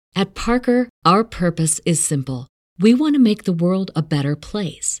At Parker, our purpose is simple. We want to make the world a better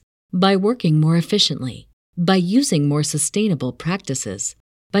place by working more efficiently, by using more sustainable practices,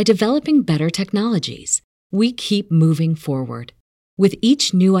 by developing better technologies. We keep moving forward. With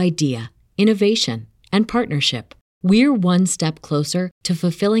each new idea, innovation, and partnership, we're one step closer to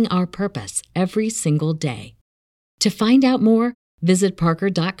fulfilling our purpose every single day. To find out more, visit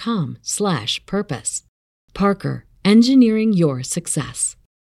parker.com/purpose. Parker, engineering your success.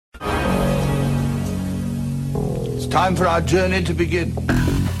 It's time for our journey to begin.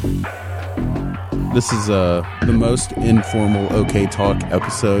 This is the most informal OK Talk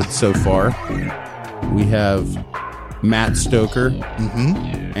episode so far. We have Matt Stoker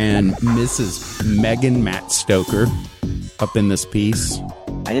and Mrs. Megan Matt Stoker up in this piece.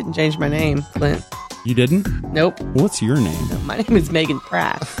 I didn't change my name, Clint. You didn't? Nope. What's your name? My name is Megan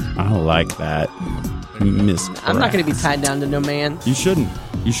Pratt. I like that. Miss Pratt. I'm not going to be tied down to no man. You shouldn't.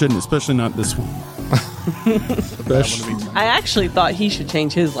 You shouldn't, especially not this one. I actually thought he should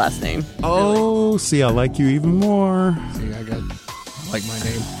change his last name. Oh, see, I like you even more. See, I like my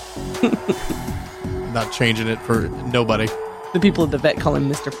name. Not changing it for nobody. The people at the vet call him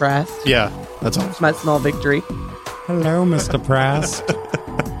Mr. Pratt. Yeah, that's all. It's my small victory. Hello, Mr. Pratt.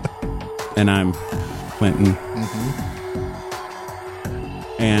 And I'm Clinton.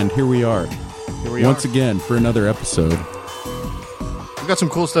 And here we are. Once again for another episode. We've got some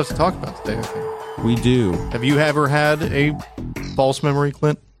cool stuff to talk about today, I think. We do. Have you ever had a false memory,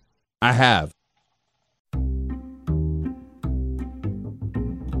 Clint? I have.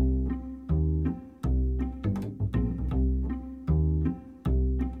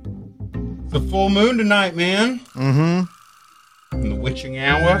 The full moon tonight, man. In the witching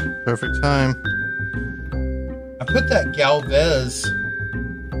hour. Perfect time. I put that Galvez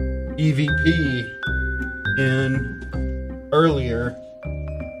EVP in earlier.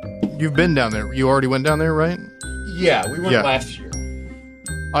 You've been down there. You already went down there, right? Yeah, we went last year.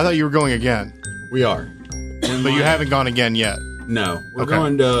 I thought you were going again. We are. But you haven't gone again yet. No. We're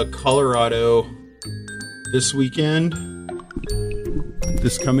going to Colorado this weekend.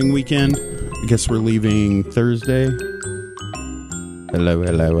 This coming weekend. I guess we're leaving Thursday. Hello.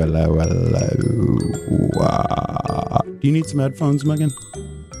 Do you need some headphones, Megan?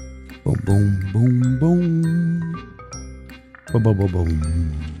 Boom, boom, boom, boom. Boom, boom, boom,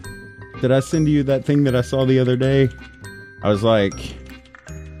 boom. Did I send you that thing that I saw the other day? I was like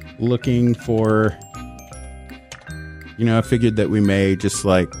looking for, I figured that we may just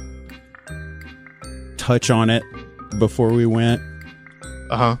like touch on it before we went.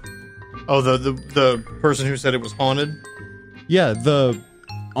 Oh, the person who said it was haunted? Yeah, the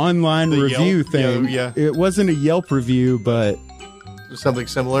online review Yelp? thing. Yeah. It wasn't a Yelp review, but Something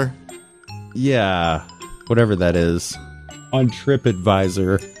similar? yeah, whatever that is. On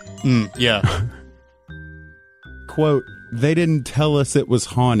TripAdvisor. Yeah. Quote, they didn't tell us it was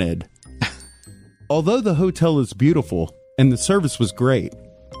haunted. Although the hotel is beautiful and the service was great,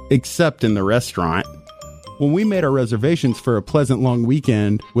 except in the restaurant. When we made our reservations for a pleasant long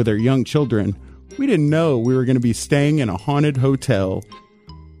weekend with our young children, we didn't know we were going to be staying in a haunted hotel.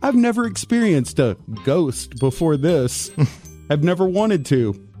 I've never experienced a ghost before this. I've never wanted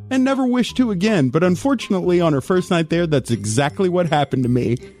to, and never wished to again, but unfortunately on our first night there, that's exactly what happened to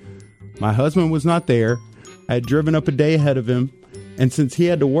me. My husband was not there. I had driven up a day ahead of him, and since he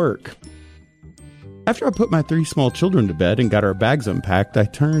had to work. After I put my 3 small children to bed and got our bags unpacked, I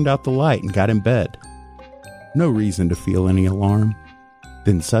turned out the light and got in bed. No reason to feel any alarm.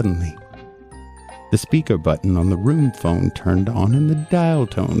 Then suddenly, the speaker button on the room phone turned on and the dial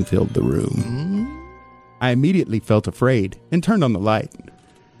tone filled the room. I immediately felt afraid and turned on the light.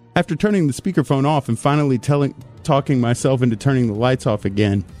 After turning the speakerphone off and finally talking myself into turning the lights off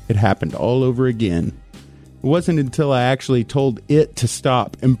again, it happened all over again. It wasn't until I actually told it to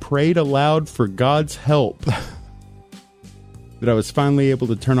stop and prayed aloud for God's help that I was finally able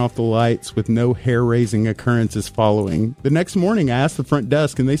to turn off the lights with no hair-raising occurrences following. The next morning, I asked the front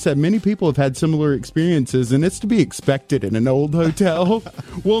desk, and they said many people have had similar experiences, and it's to be expected in an old hotel.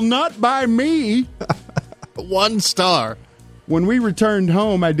 Well, not by me. 1 star. When we returned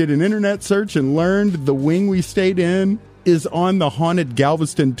home, I did an internet search and learned the wing we stayed in is on the haunted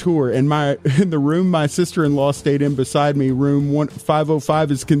Galveston tour, and in the room my sister-in-law stayed in beside me, room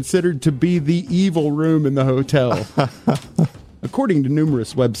 505, is considered to be the evil room in the hotel, according to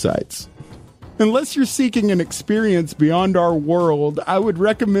numerous websites. Unless you're seeking an experience beyond our world, I would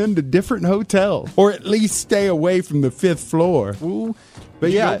recommend a different hotel, or at least stay away from the 5th floor. Ooh.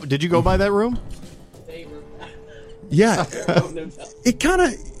 But yeah, Did you go by that room? yeah, it kind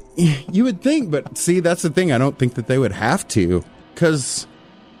of, you would think, but see, that's the thing. I don't think that they would have to, because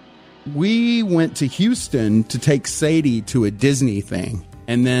we went to Houston to take Sadie to a Disney thing.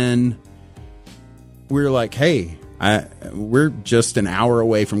 And then we were like, hey, we're just an hour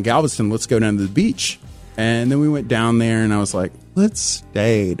away from Galveston. Let's go down to the beach. And then we went down there, and I was like, let's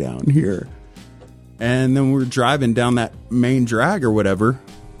stay down here. And then we were driving down that main drag or whatever.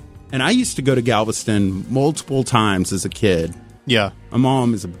 And I used to go to Galveston multiple times as a kid. Yeah. My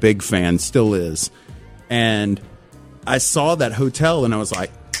mom is a big fan, still is. And I saw that hotel, and I was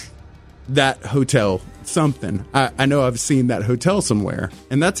like, that hotel, something. I know I've seen that hotel somewhere.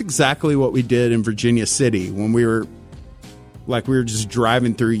 And that's exactly what we did in Virginia City when we were just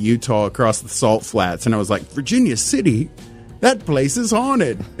driving through Utah across the salt flats. And I was like, Virginia City? That place is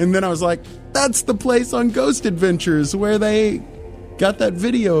haunted. And then I was like, that's the place on Ghost Adventures where they got that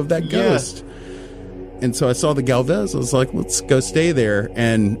video of that ghost. And so I saw the Galvez. I was like, let's go stay there.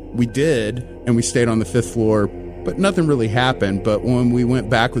 And we did. And we stayed on the 5th floor. But nothing really happened. But when we went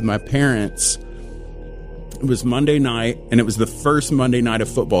back with my parents, it was Monday night, and it was the first Monday night of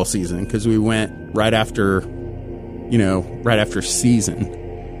football season because we went right after season.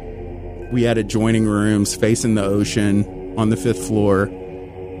 We had adjoining rooms facing the ocean on the 5th floor,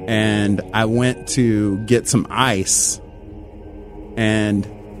 and I went to get some ice, and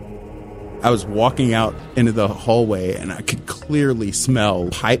I was walking out into the hallway, and I could clearly smell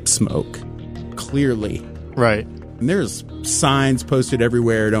pipe smoke. Clearly. Right. And there's signs posted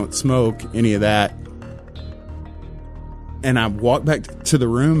everywhere, don't smoke, any of that. And I walked back to the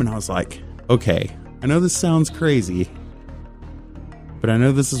room, and I was like, okay, I know this sounds crazy, but I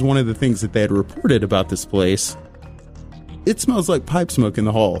know this is one of the things that they had reported about this place. It smells like pipe smoke in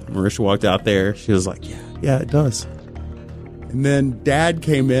the hall. Marisha walked out there. She was like, yeah, it does. And then Dad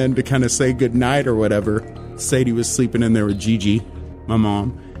came in to kind of say goodnight or whatever. Sadie was sleeping in there with Gigi, my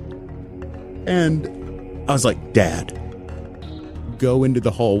mom. And I was like, Dad, go into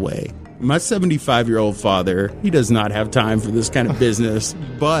the hallway. My 75-year-old father, he does not have time for this kind of business,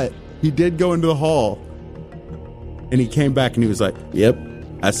 but he did go into the hall. And he came back and he was like, yep,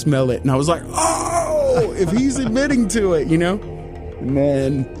 I smell it. And I was like, oh, if he's admitting to it, you know? And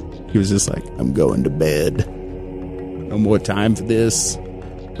then he was just like, I'm going to bed. No more time for this.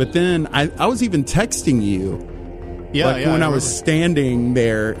 But then I was even texting you. When I was standing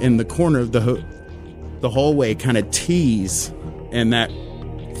there in the corner of the hallway, kind of tease, and that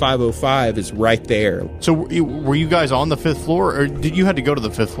 505 is right there. So were you guys on the 5th floor, or did you had to go to the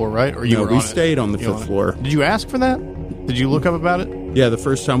 5th floor, right? Or we stayed on the 5th floor. Did you ask for that? Did you look up about it? Yeah, the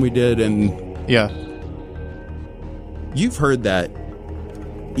first time we did, and yeah, you've heard that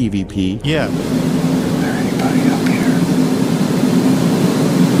EVP. Yeah. Is there anybody up here?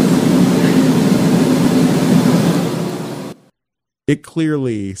 It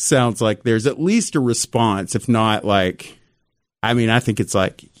clearly sounds like there's at least a response, if not like, I mean, I think it's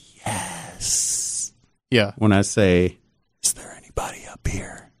like, yes. Yeah. When I say, is there anybody up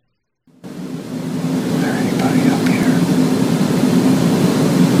here? Is there anybody up here?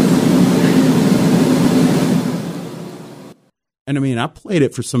 And I mean, I played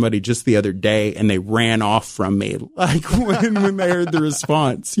it for somebody just the other day, and they ran off from me, like when they heard the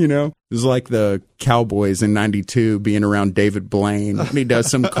response, you know? It was like the Cowboys in 92 being around David Blaine, and he does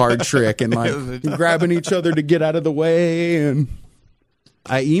some card trick and like grabbing each other to get out of the way. And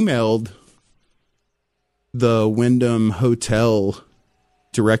I emailed the Wyndham Hotel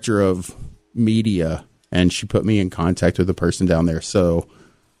director of media, and she put me in contact with the person down there. So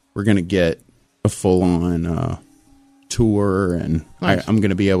we're going to get a full-on tour, and nice. I'm going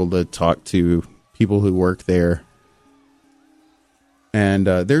to be able to talk to people who work there. And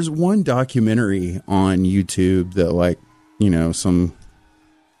there's one documentary on YouTube that, like, you know, some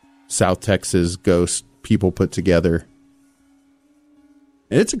South Texas ghost people put together.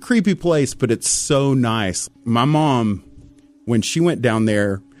 And it's a creepy place, but it's so nice. My mom, when she went down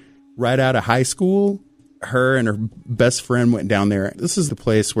there right out of high school, her and her best friend went down there. This is the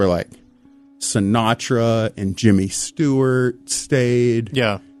place where, like, Sinatra and Jimmy Stewart stayed.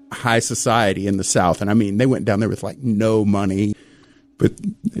 Yeah. High society in the South. And I mean, they went down there with like no money, but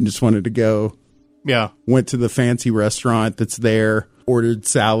they just wanted to go. Yeah. Went to the fancy restaurant that's there, ordered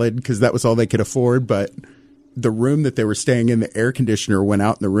salad because that was all they could afford. But the room that they were staying in, the air conditioner went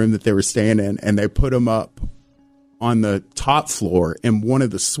out in the room that they were staying in, and they put them up on the top floor in one of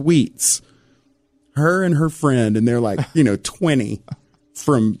the suites. Her and her friend, and they're like, 20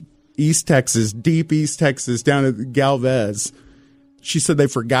 from East Texas, deep East Texas, down at Galvez. She said they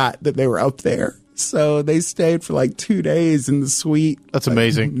forgot that they were up there. So they stayed for like 2 days in the suite. That's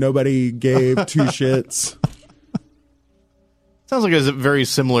amazing. Nobody gave two shits. Sounds like it has a very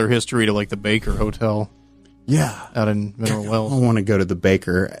similar history to like the Baker Hotel. Yeah. out in Mineral I Wells. want to go to the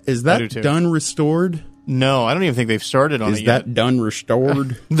Baker. Is I do that too. done restored? No, I don't even think they've started on Is it yet. that done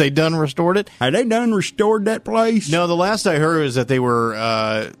restored? They done restored it? Have they done restored that place? No, the last I heard is that they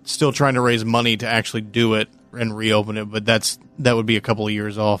were still trying to raise money to actually do it and reopen it, but that would be a couple of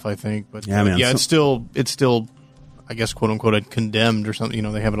years off, I think. But Yeah, man, it's still, I guess, quote unquote, condemned or something. You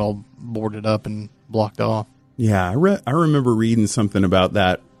know, they have it all boarded up and blocked off. Yeah, I remember reading something about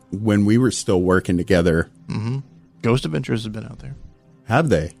that when we were still working together. Mm-hmm. Ghost Adventures has been out there. Have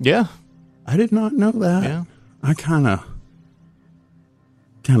they? Yeah, I did not know that. yeah. I kind of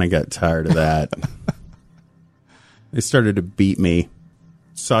got tired of that. They started to beat me.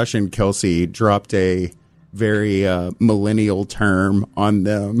 Sasha and Kelsey dropped a very millennial term on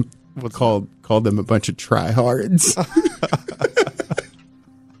them. Called them a bunch of tryhards.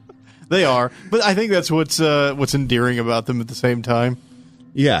 They are, but I think that's what's endearing about them at the same time.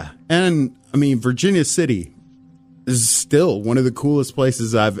 Yeah, and I mean Virginia City is still one of the coolest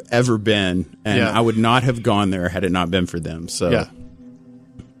places I've ever been, and Yeah. I would not have gone there had it not been for them. So Yeah,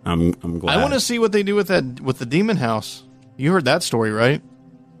 I'm glad. I want to see what they do with the Demon House. You heard that story, right?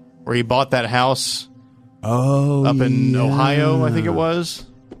 Where he bought that house up in Ohio, I think it was,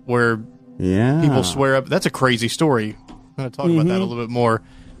 where Yeah, people swear up. That's a crazy story. I'm going to talk about that a little bit more.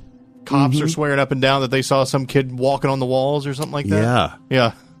 Cops are swearing up and down that they saw some kid walking on the walls or something like that. Yeah,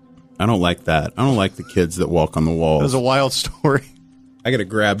 Yeah. I don't like that. I don't like the kids that walk on the That walls. was a wild story. I got to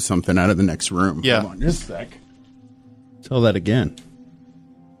grab something out of the next room. Yeah. Hold on just a sec. Tell that again.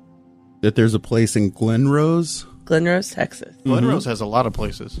 That there's a place in Glenrose. Glenrose, Texas. Glenrose has a lot of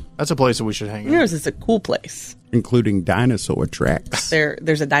places. That's a place that we should hang out. Glenrose is a cool place. Including dinosaur tracks.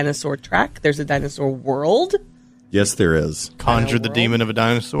 There's a dinosaur track. There's a dinosaur world. Yes, there is. Conjure the World. demon of a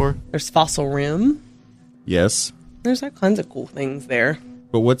dinosaur. There's Fossil Rim. Yes. There's all kinds of cool things there.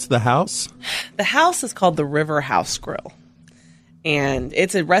 But what's the house? The house is called the River House Grill. And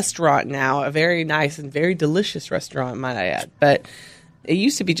it's a restaurant now, a very nice and very delicious restaurant, might I add. But it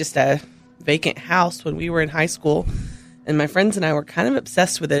used to be just a vacant house when we were in high school. And my friends and I were kind of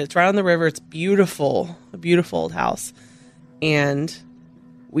obsessed with it. It's right on the river. It's beautiful, a beautiful old house. And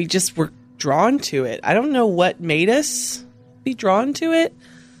we just were drawn to it. I don't know what made us be drawn to it,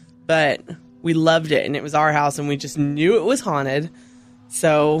 but we loved it. And it was our house, and we just knew it was haunted.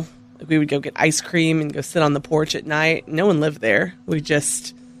 So we would go get ice cream and go sit on the porch at night. No one lived there. We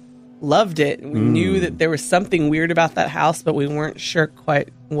just loved it. And we knew that there was something weird about that house, but we weren't sure quite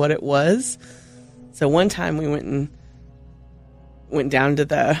what it was. So one time we went down to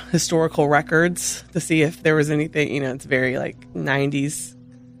the historical records to see if there was anything, it's very like 90s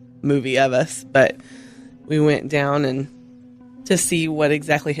movie of us, but we went down and to see what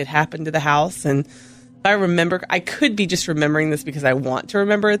exactly had happened to the house. And if I remember, I could be just remembering this because I want to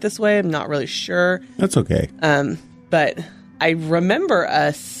remember it this way. I'm not really sure. That's okay. But I remember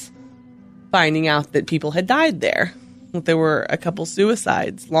us finding out that people had died there. That there were a couple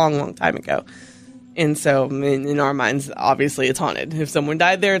suicides long time ago. And so in our minds, obviously it's haunted. If someone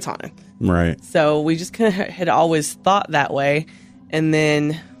died there, it's haunted. Right. So we just kind of had always thought that way. And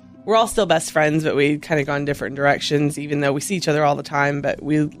then we're all still best friends, but we kind of gone different directions, even though we see each other all the time, but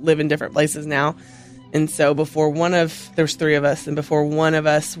we live in different places now. And so there was three of us, and before one of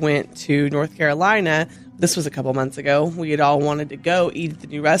us went to North Carolina, this was a couple months ago, we had all wanted to go eat at the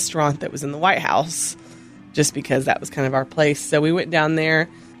new restaurant that was in the White House, just because that was kind of our place. So we went down there,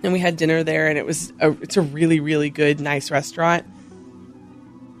 and we had dinner there, and it's a really, really good, nice restaurant.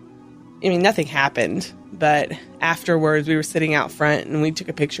 I mean, nothing happened, but afterwards we were sitting out front, and we took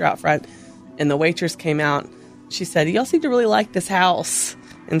a picture out front, and the waitress came out. She said, "Y'all seem to really like this house."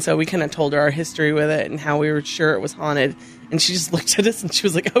 And so we kind of told her our history with it and how we were sure it was haunted. And she just looked at us and she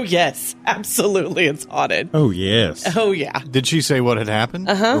was like, "Oh, yes, absolutely, it's haunted." Oh, yes. Oh, yeah. Did she say what had happened?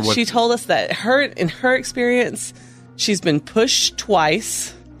 Uh-huh. Or what- She told us that in her experience, she's been pushed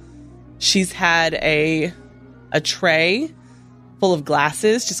twice. She's had a tray full of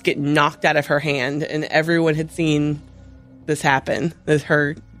glasses just get knocked out of her hand. And everyone had seen this happen.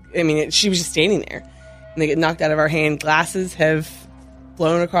 She was just standing there. And they get knocked out of her hand. Glasses have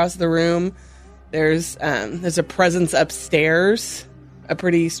flown across the room. There's a presence upstairs, a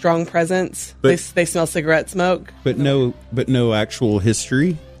pretty strong presence. But- They smell cigarette smoke. But no actual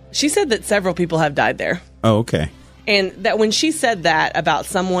history. She said that several people have died there, Oh, okay. and that when she said that about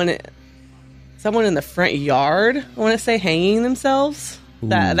someone in the front yard, I want to say hanging themselves.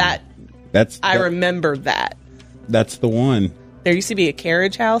 I remember that. That's the one. There used to be a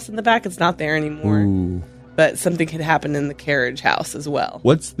carriage house in the back. It's not there anymore. Ooh. But something had happened in the carriage house as well.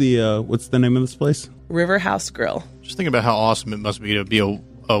 What's the name of this place? River House Grill. Just think about how awesome it must be to be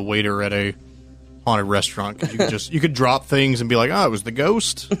a waiter at a haunted restaurant. 'Cause you could drop things and be like, oh, it was the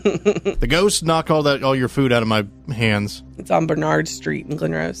ghost. The ghost knocked all your food out of my hands. It's on Bernard Street in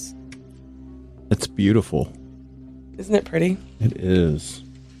Glen Rose. It's beautiful. Isn't it pretty? It is.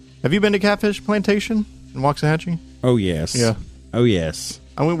 Have you been to Catfish Plantation in Waxahachie? Oh, yes. Yeah. Oh, yes.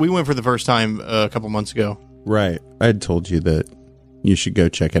 We went for the first time a couple months ago. Right. I had told you that you should go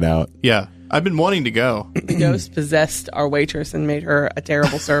check it out. Yeah. I've been wanting to go. The ghost possessed our waitress and made her a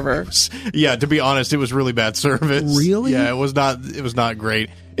terrible server. Yeah, to be honest, it was really bad service. Really? Yeah, it was not great.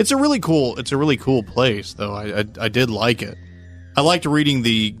 It's a really cool place, though. I did like it. I liked reading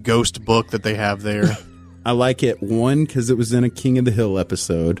the ghost book that they have there. I like it, one, because it was in a King of the Hill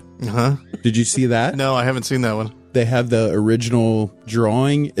episode. Uh-huh. Did you see that? No, I haven't seen that one. They have the original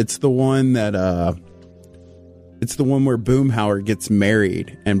drawing. It's the one that it's the one where Boomhauer gets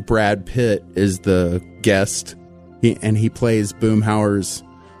married and Brad Pitt is the guest. He plays Boomhauer's.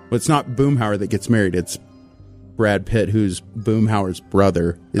 Well, it's not Boomhauer that gets married. It's Brad Pitt, who's Boomhauer's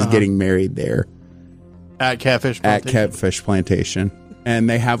brother, is getting married there At Catfish Plantation. at Catfish Plantation, and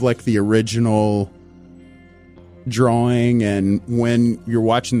they have like the original drawing. And when you're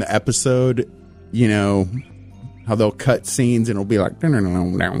watching the episode, you know how they'll cut scenes and it'll be like,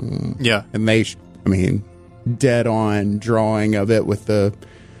 Yeah. and dead on drawing of it with the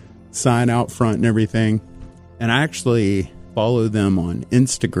sign out front and everything. And I actually follow them on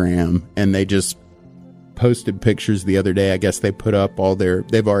Instagram, and they just posted pictures the other day. I guess they've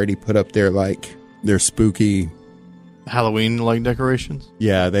already put up their spooky Halloween like decorations.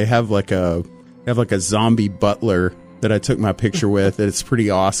 Yeah, they have like a zombie butler that I took my picture with. It's pretty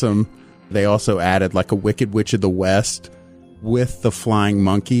awesome. They also added like a Wicked Witch of the West with the flying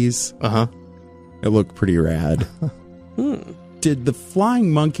monkeys. Uh-huh. It looked pretty rad. Did the flying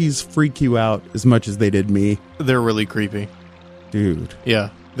monkeys freak you out as much as they did me? They're really creepy. Dude. Yeah.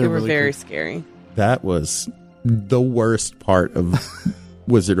 They were really very creepy. scary. That was the worst part of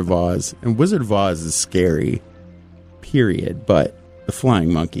Wizard of Oz. And Wizard of Oz is scary, period. But the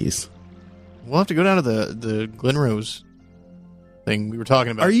flying monkeys. We'll have to go down to the Glen Rose thing we were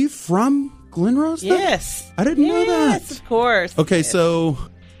talking about. Are you from Glen Rose? then? Yes. I didn't know that. Yes, of course. Okay, Yes. so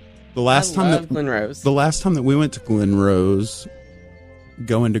the last I time love that Glen Rose. the last time that we went to Glen Rose,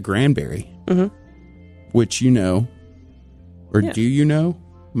 going to Granbury, which Yeah. do you know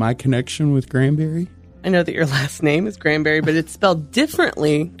my connection with Granbury? I know that your last name is Granberry, but it's spelled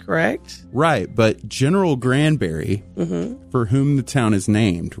differently, correct? Right, but General Granbury, for whom the town is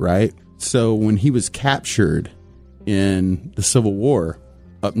named, right? So when he was captured in the Civil War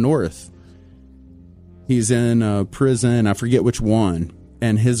up north, he's in a prison, I forget which one,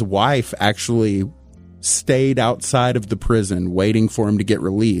 and his wife actually stayed outside of the prison waiting for him to get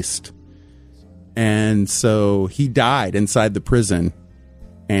released. And so he died inside the prison,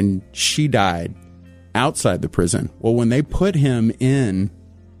 and she died outside the prison. Well, when they put him in,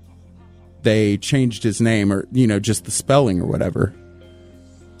 they changed his name, or just the spelling or whatever.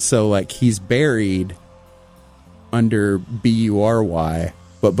 So like he's buried under Bury,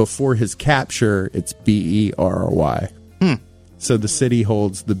 but before his capture it's Berry. So the city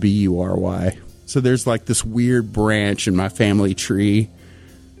holds the Bury. So there's like this weird branch in my family tree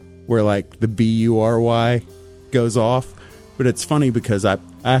where like the Bury goes off. But it's funny because I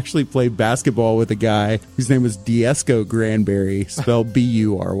actually played basketball with a guy whose name was Diesco Granberry, spelled Bury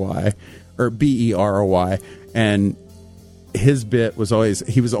or Bery. And his bit was always,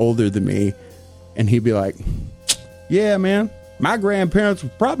 he was older than me, and he'd be like, yeah, man, my grandparents were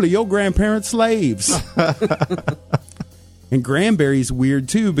probably your grandparents' slaves. And Granbury's weird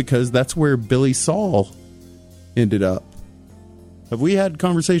too, because that's where Billy Saul ended up. Have we had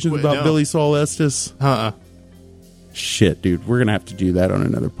conversations about no. Billy Saul Estes? Shit, dude, we're gonna have to do that on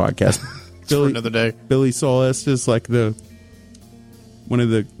another podcast. For another day. Billy Saul Estes, like one of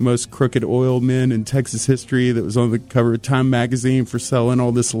the most crooked oil men in Texas history, that was on the cover of Time magazine for selling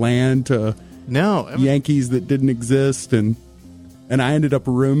all this land to Yankees that didn't exist, and I ended up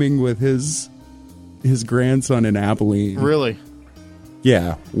rooming with his grandson in Abilene. Really?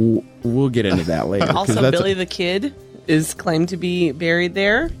 Yeah, we'll get into that later. 'cause Also, that's Billy the Kid is claimed to be buried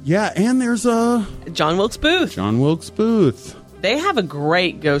there. Yeah, and there's John Wilkes Booth. John Wilkes Booth. They have a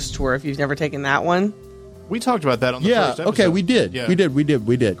great ghost tour if you've never taken that one. We talked about that on the first episode. Okay, we did. Yeah. We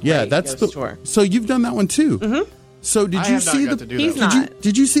did. Yeah, that's ghost tour. So you've done that one too. Mm-hmm. So did I you have not see got to do He's that. not.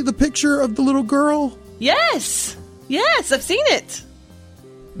 Did you see the picture of the little girl? Yes, I've seen it.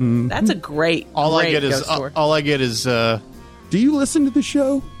 That's a great. All I get is Do you listen to the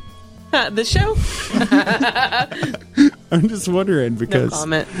show? the show. I'm just wondering No because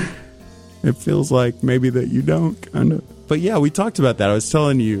comment. It feels like maybe that you don't, kind of. But yeah, we talked about that. I was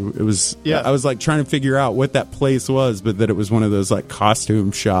telling you, it was. Yeah. I was like trying to figure out what that place was, but that it was one of those like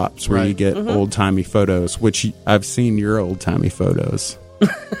costume shops where you get old timey photos. Which I've seen your old timey photos.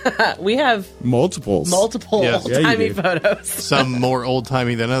 We have multiple old timey photos. Some more old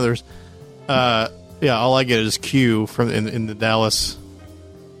timey than others. Yeah, all I get is Q from in the Dallas.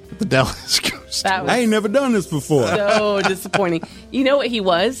 The Dallas Ghost. I ain't never done this before. So disappointing. You know what he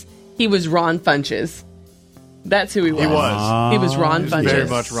was? He was Ron Funches. That's who he was. He was Ron Funches. Very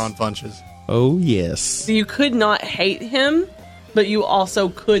much Ron Funches. Oh, yes. So you could not hate him, but you also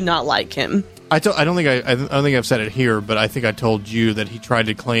could not like him. I don't think I've said it here, but I think I told you that he tried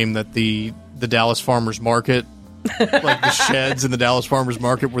to claim that the Dallas Farmers Market, like the sheds in the Dallas Farmers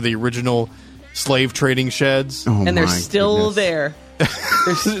Market, were the original slave trading sheds. Oh, and they're still there.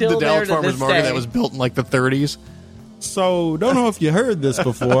 They're still the there Dallas to Farmers this Market day. that was built in like the 30s. So, don't know if you heard this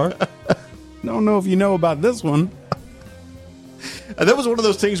before. Don't know if you know about this one. And that was one of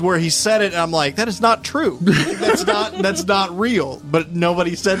those things where he said it, and I'm like, that is not true. That's not real. But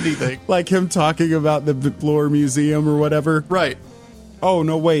nobody said anything. Like him talking about the Bloor Museum or whatever. Right. Oh,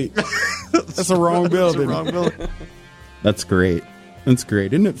 no, wait. That's a wrong building. That's a wrong building. That's great. That's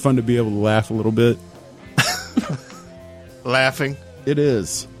great. Isn't it fun to be able to laugh a little bit? Laughing. It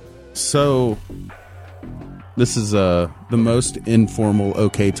is. So, this is the most informal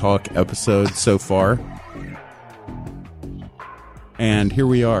OK Talk episode so far. And here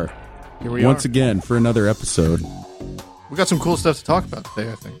we are. Once again for another episode. We got some cool stuff to talk about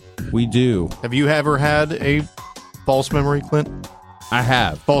today, I think. We do. Have you ever had a false memory, Clint? I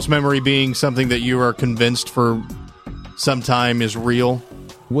have. False memory being something that you are convinced for some time is real?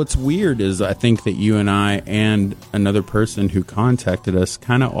 What's weird is I think that you and I and another person who contacted us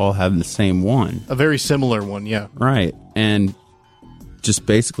kind of all have the same one. A very similar one, yeah. Right. And just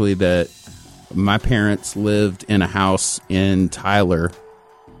basically that my parents lived in a house in Tyler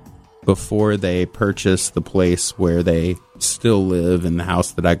before they purchased the place where they still live in the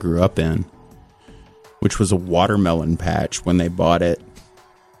house that I grew up in, which was a watermelon patch when they bought it.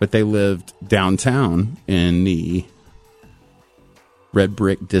 But they lived downtown in the Red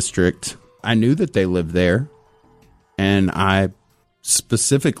Brick District. I knew that they lived there, and I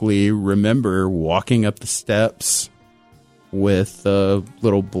specifically remember walking up the steps with a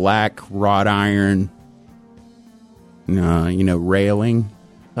little black wrought iron, railing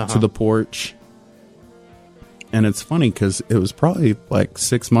to the porch. And it's funny because it was probably like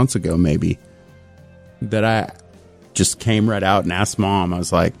 6 months ago, maybe, that I just came right out and asked Mom. I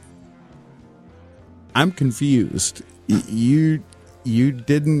was like, I'm confused. You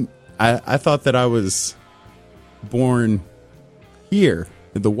didn't... I thought that I was born here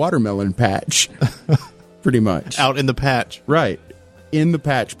at the watermelon patch, pretty much. Out in the patch. Right. In the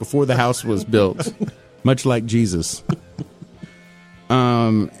patch before the house was built, much like Jesus.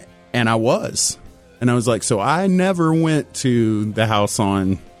 And I was. And I was like, so I never went to the house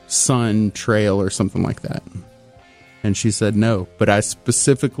on Sun Trail or something like that. And she said no, but I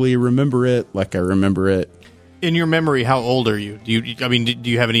specifically remember it like I remember it. In your memory, how old are you? Do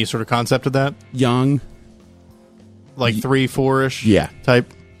you have any sort of concept of that? Young. Like 3, 4-ish? Yeah.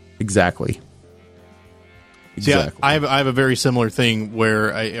 Type? Exactly. See, I have a very similar thing where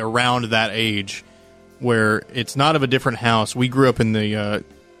around that age, where it's not of a different house. We grew up in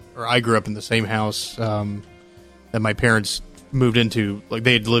I grew up in the same house that my parents moved into. Like,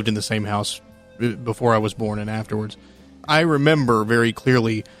 they had lived in the same house before I was born and afterwards. I remember very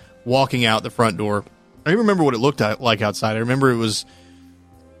clearly walking out the front door. I remember what it looked like outside. I remember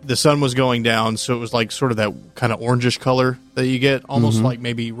the sun was going down, so it was like sort of that kind of orangish color that you get, almost like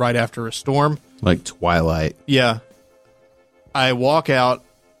maybe right after a storm. Like twilight. Yeah. I walk out.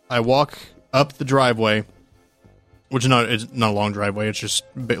 I walk up the driveway, which it's not a long driveway. It's just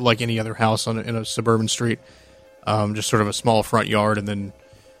like any other house in a suburban street. Just sort of a small front yard and then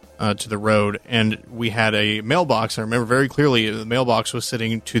to the road. And we had a mailbox. I remember very clearly the mailbox was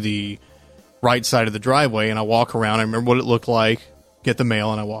sitting to the right side of the driveway, and I walk around. I remember what it looked like, get the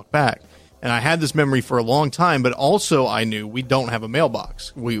mail, and I walk back. And I had this memory for a long time, but also I knew we don't have a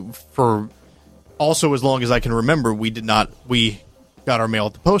mailbox. For also as long as I can remember, we got our mail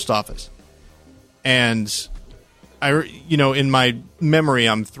at the post office. And in my memory,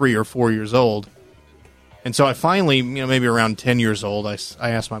 I'm 3 or 4 years old. And so I finally, maybe around 10 years old, I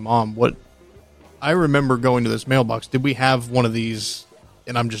asked my mom, I remember going to this mailbox. Did we have one of these?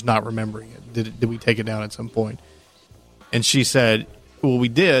 And I'm just not remembering it. Did we take it down at some point? And she said, well, we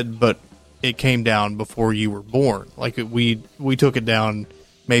did, but it came down before you were born. Like, we took it down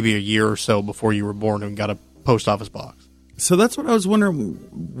maybe a year or so before you were born and got a post office box. So that's what I was wondering.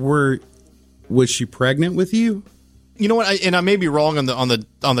 Was she pregnant with you? You know what? And I may be wrong on the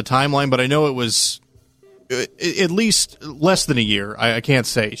timeline, but I know it was at least less than a year. I can't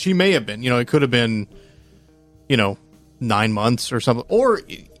say. She may have been. It could have been, 9 months or something, or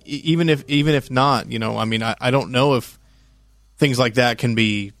even if not. I don't know if things like that can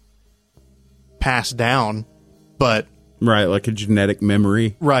be passed down, but Right, like a genetic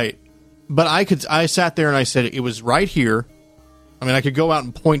memory. right. But I sat there and I said it was right here. I mean, I could go out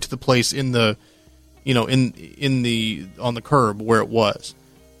and point to the place in the, on the curb where it was.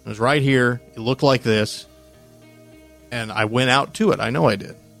 It was right here. It looked like this. And I went out to it. I know I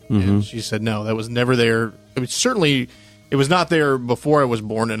did. And she said, no, that was never there. It was not there before I was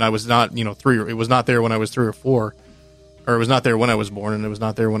born, and I was not, 3. It was not there when I was 3 or 4. Or it was not there when I was born, and it was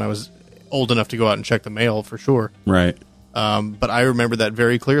not there when I was old enough to go out and check the mail for sure. Right. But I remember that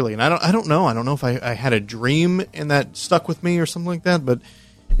very clearly, and I don't know. I don't know if I had a dream and that stuck with me or something like that. But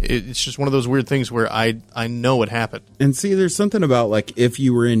it's just one of those weird things where I know it happened. And see, there's something about like if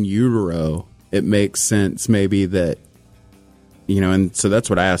you were in utero, it makes sense maybe that, and so that's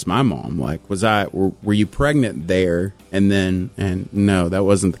what I asked my mom. Like, were you pregnant there? And no, that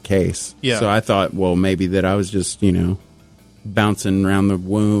wasn't the case. Yeah. So I thought, well, maybe that I was just, bouncing around the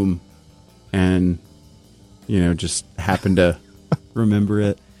womb and, just happened to remember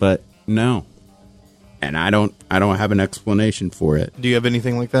it. But no. And I don't have an explanation for it. Do you have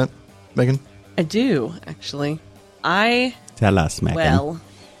anything like that, Megan? I do, actually. Tell us, Megan. Well,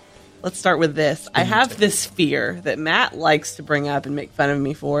 let's start with this. I have this fear that Matt likes to bring up and make fun of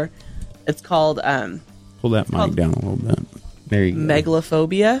me for. It's called Pull that mic down a little bit. There you go.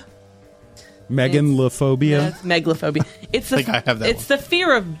 megalophobia. Megalophobia? Yeah, it's megalophobia. It's I think I have that It's the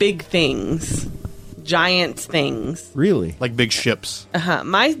fear of big things, giant things. Really? Like big ships.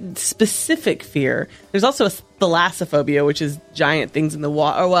 My specific fear. There's also a thalassophobia, which is giant things in the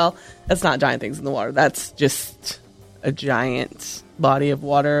water. Oh, well, that's not giant things in the water. That's just a giant body of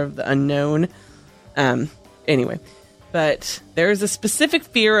water of the unknown. Anyway, but there's a specific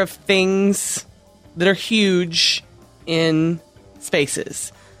fear of things that are huge in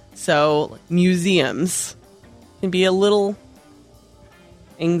spaces. So museums can be a little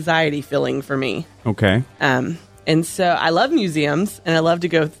anxiety filling for me. Okay. And so I love museums and I love to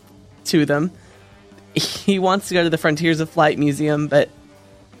go to them. He wants to go to the Frontiers of Flight Museum, but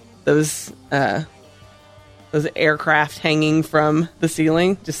those aircraft hanging from the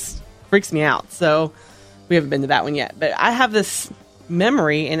ceiling just freaks me out. So we haven't been to that one yet. But I have this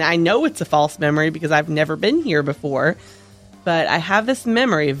memory, and I know it's a false memory because I've never been here before. But I have this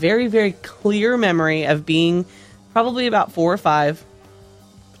memory, a very, very clear memory of being probably about 4 or 5,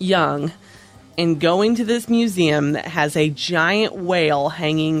 young, and going to this museum that has a giant whale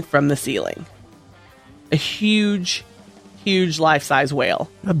hanging from the ceiling. A huge, huge life-size whale.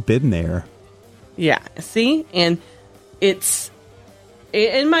 I've been there. Yeah, see? And it's,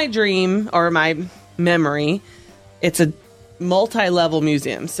 in my dream, or my memory, it's a multi-level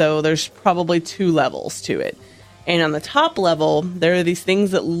museum. So there's probably 2 levels to it. And on the top level, there are these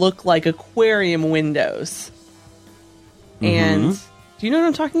things that look like aquarium windows. And do you know what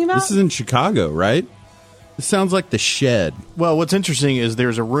I'm talking about? This is in Chicago, right? This sounds like the Shed. Well, what's interesting is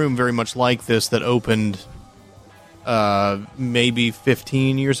there's a room very much like this that opened maybe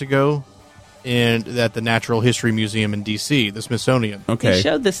 15 years ago at the Natural History Museum in D.C., the Smithsonian. Okay. He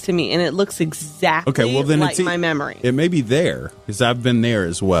showed this to me, and it looks exactly Okay, well then like it's my memory. It may be there because I've been there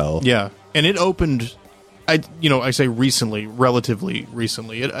as well. Yeah, and it opened. I say recently, relatively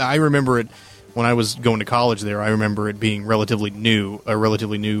recently. I remember it when I was going to college there. I remember it being a relatively new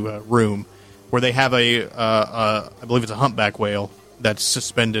room where they have I believe it's a humpback whale that's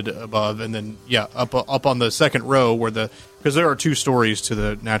suspended above, and then up on the second row because there are 2 stories to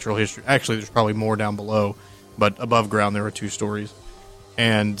the natural history. Actually, there's probably more down below, but above ground there are 2 stories,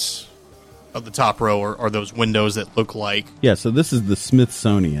 and at the top row are those windows that look like Yeah, so this is the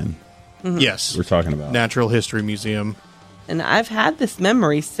Smithsonian yes, we're talking about. Natural History Museum. And I've had this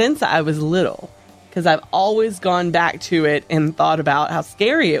memory since I was little, because I've always gone back to it and thought about how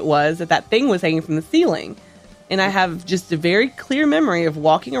scary it was that thing was hanging from the ceiling. And I have just a very clear memory of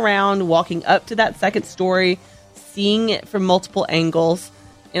walking around, walking up to that second story, seeing it from multiple angles,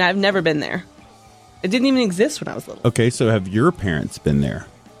 and I've never been there. It didn't even exist when I was little. Okay, so have your parents been there?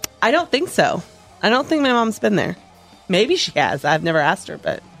 I don't think so. I don't think my mom's been there. Maybe she has. I've never asked her,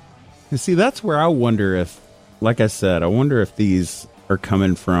 but... You see, that's where I wonder if, like I said, I wonder if these are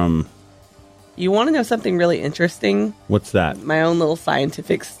coming from... You want to know something really interesting? What's that? My own little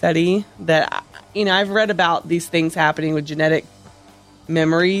scientific study that, I've read about these things happening with genetic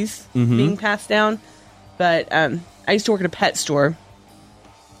memories being passed down. But I used to work at a pet store,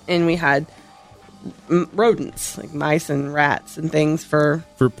 and we had rodents, like mice and rats and things for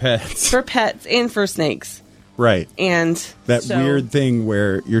pets. for pets and for snakes. Right. And That so- weird thing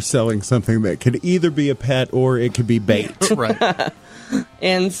where you're selling something that could either be a pet or it could be bait. Right.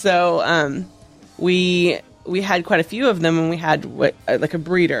 And so we had quite a few of them, and we had like a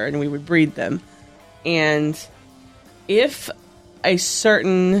breeder, and we would breed them. And if a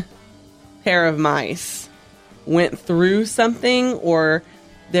certain pair of mice went through something, or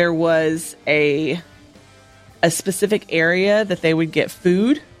there was a specific area that they would get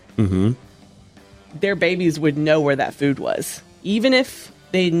food, their babies would know where that food was. Even if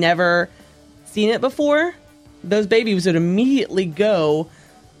they'd never seen it before, those babies would immediately go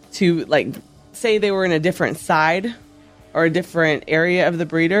to, like, say they were in a different side or a different area of the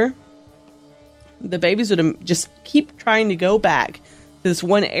breeder. The babies would just keep trying to go back to this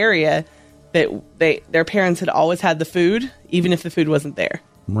one area that their parents had always had the food, even if the food wasn't there.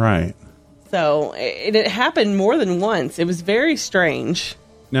 Right. So it happened more than once. It was very strange.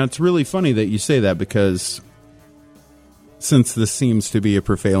 Now, it's really funny that you say that, because since this seems to be a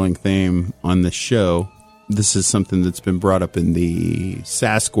prevailing theme on the show, this is something that's been brought up in the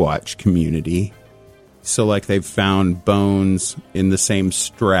Sasquatch community. So, like, they've found bones in the same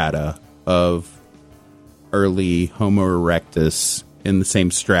strata of early Homo erectus, in the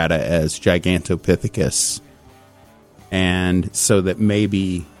same strata as Gigantopithecus. And so that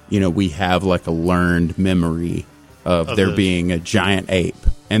maybe, we have like a learned memory of there being a giant ape.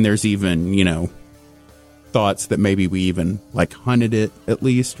 And there's even, thoughts that maybe we even like hunted it at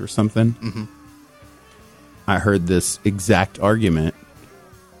least or something. Mm-hmm. I heard this exact argument,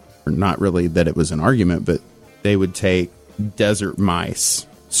 or not really that it was an argument, but they would take desert mice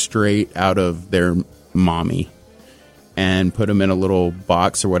straight out of their mommy and put them in a little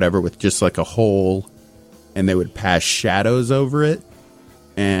box or whatever with just like a hole, and they would pass shadows over it,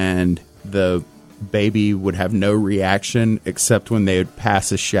 and the baby would have no reaction except when they would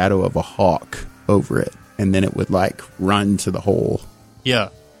pass a shadow of a hawk over it, and then it would like run to the hole. Yeah.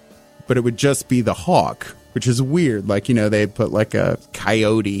 But it would just be the hawk, which is weird. Like, they'd put like a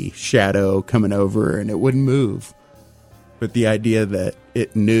coyote shadow coming over and it wouldn't move. But the idea that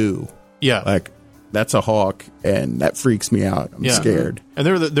it knew, like, that's a hawk, and that freaks me out. I'm scared. And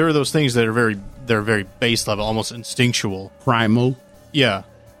there are those things that are very base level, almost instinctual. Primal. Yeah.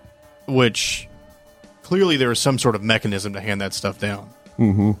 Which clearly there is some sort of mechanism to hand that stuff down.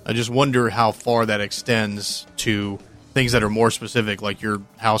 Mm-hmm. I just wonder how far that extends to things that are more specific, like your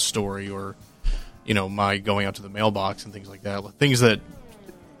house story, or my going out to the mailbox and things like that. Things that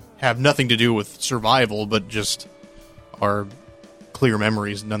have nothing to do with survival, but just are clear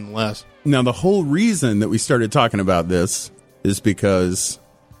memories nonetheless. Now, the whole reason that we started talking about this is because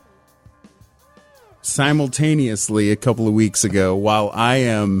simultaneously a couple of weeks ago, while I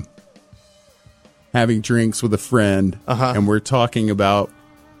am having drinks with a friend, and we're talking about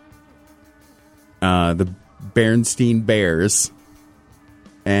the Berenstein Bears,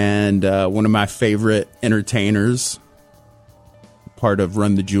 and one of my favorite entertainers, part of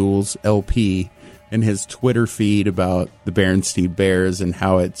Run the Jewels LP, and his Twitter feed about the Berenstein Bears and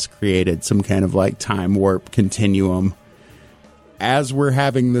how it's created some kind of like time warp continuum. As we're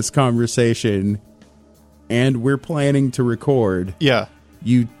having this conversation and we're planning to record,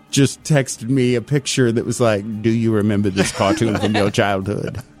 you just texted me a picture that was like, do you remember this cartoon from your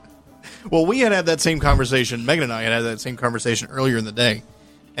childhood? Well, we had that same conversation. Megan and I had that same conversation earlier in the day.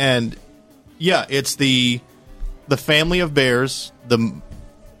 And it's the family of bears, the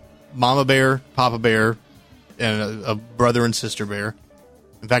mama bear, papa bear, and a brother and sister bear.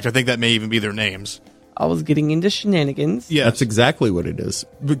 In fact, I think that may even be their names. I was getting into shenanigans. Yeah, that's exactly what it is.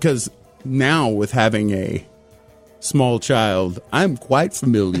 Because now, with having a small child, I'm quite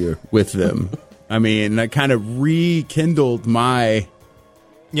familiar with them. I mean, I kind of rekindled my...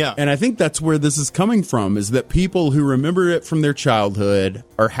 Yeah. And I think that's where this is coming from, is that people who remember it from their childhood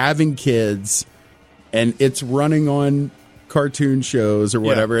are having kids, and it's running on cartoon shows or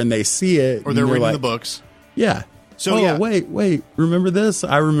whatever, and they see it, or they're reading like, the books. Yeah. So wait, remember this?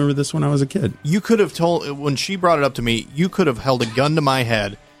 I remember this when I was a kid. You could have told, when she brought it up to me, you could have held a gun to my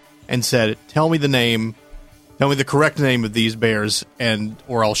head and said, tell me the correct name of these bears,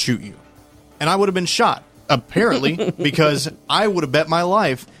 or I'll shoot you. And I would have been shot, apparently, because I would have bet my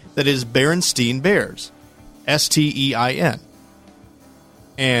life that it is Berenstein Bears. Stein.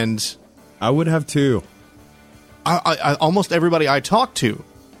 And I would have too. I almost everybody I talked to.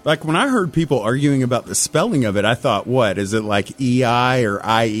 Like, when I heard people arguing about the spelling of it, I thought, what, is it like EI or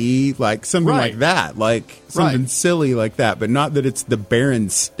IE? Like, something like that. Like, something silly like that. But not that it's the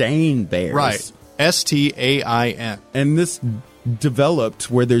Berenstain Bears. Right. Stain. And this developed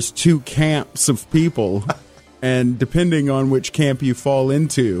where there's two camps of people, and depending on which camp you fall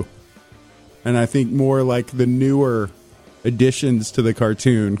into, and I think more like the newer additions to the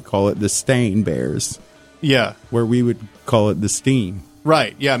cartoon call it the Stain Bears, Yeah. where we would call it the Steen.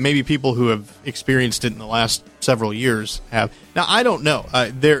 Right. Yeah. Maybe people who have experienced it in the last several years have. Now, I don't know.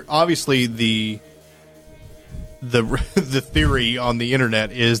 There obviously the theory on the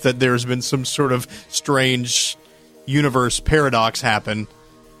internet is that there's been some sort of strange universe paradox happen,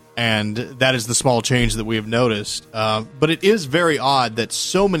 and that is the small change that we have noticed. But it is very odd that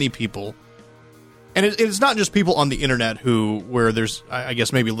so many people, and it's not just people on the internet where there's, I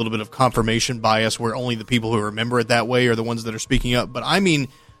guess, maybe a little bit of confirmation bias, where only the people who remember it that way are the ones that are speaking up. But I mean,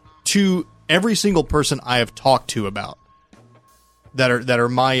 to every single person I have talked to about that are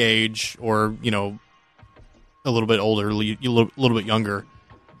my age, or a little bit older, a little bit younger,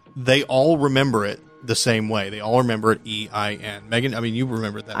 they all remember it the same way. They all remember it EIN. Megan, I mean, you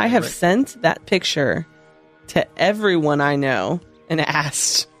remember it that way, I have right? sent that picture to everyone I know and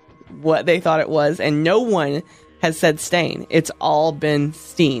asked what they thought it was, and no one has said Stain. It's all been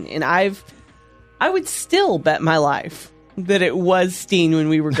Steen. And I would still bet my life that it was Steen when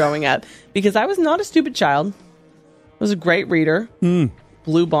we were growing up, because I was not a stupid child. I was a great reader.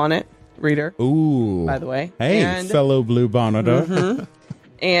 Blue bonnet reader. Ooh. By the way. Hey, And- fellow Blue Bonneter.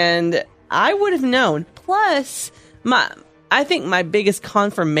 and I would have known. Plus, I think my biggest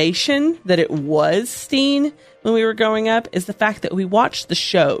confirmation that it was Steen when we were growing up is the fact that we watched the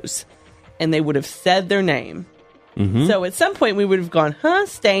shows and they would have said their name. So at some point we would have gone,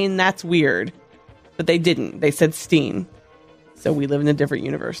 Stain, that's weird. But they didn't. They said Steen. So we live in a different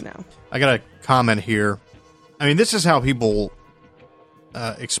universe now. I got a comment here. I mean, this is how people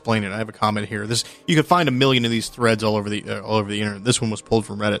explain it. I have a comment here. You could find a million of these threads all over the internet. This one was pulled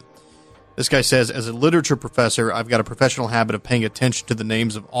from Reddit. This guy says, as a literature professor, I've got a professional habit of paying attention to the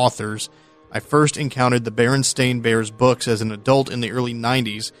names of authors. I first encountered the Berenstain Bears books as an adult in the early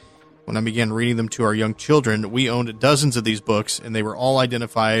 90s. When I began reading them to our young children, we owned dozens of these books, and they were all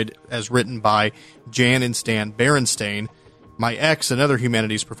identified as written by Jan and Stan Berenstain. My ex, another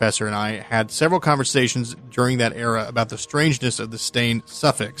humanities professor, and I had several conversations during that era about the strangeness of the Stain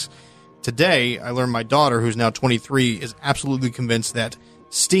suffix. Today, I learned my daughter, who's now 23, is absolutely convinced that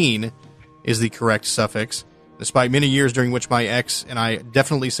Steen is the correct suffix, despite many years during which my ex and I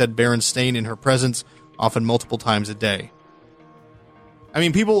definitely said Berenstain in her presence, often multiple times a day. I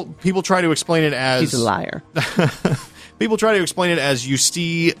mean, people try to explain it as... He's a liar. People try to explain it as you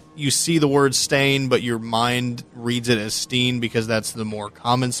see the word stain, but your mind reads it as Steen because that's the more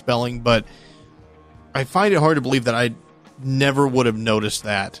common spelling. But I find it hard to believe that I never would have noticed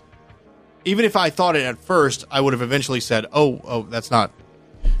that. Even if I thought it at first, I would have eventually said, oh, that's not...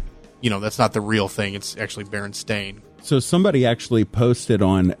 that's not the real thing. It's actually Berenstain. So somebody actually posted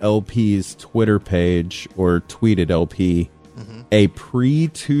on LP's Twitter page, or tweeted LP, a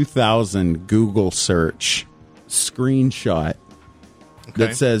pre-2000 Google search screenshot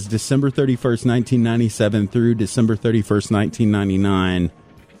that says December 31st, 1997 through December 31st, 1999,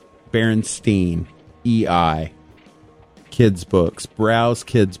 Berenstain, EI, kids books, browse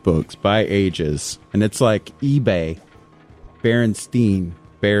kids books by ages. And it's like eBay, Berenstain,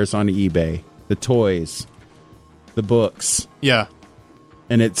 bears on eBay, the toys, the books. Yeah.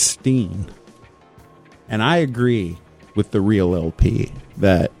 And it's Steen. And I agree with the real LP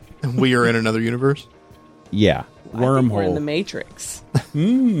that... We are in another universe? Yeah. I think we're in the Wormhole. Matrix.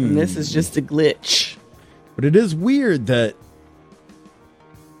 And this is just a glitch. But it is weird that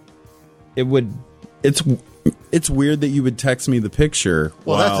it's weird that you would text me the picture.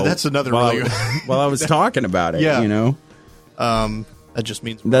 Well, that's another really... while I was talking about it, Yeah. That just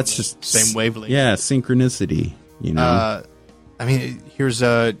means we're That's on the just same wavelength. Yeah, synchronicity, I mean, here's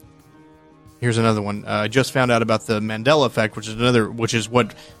another one. I just found out about the Mandela effect, which is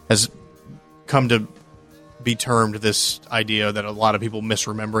what has come to be termed this idea that a lot of people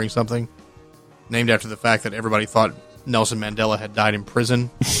misremembering something, named after the fact that everybody thought Nelson Mandela had died in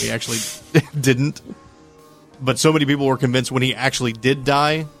prison. He actually didn't. But so many people were convinced when he actually did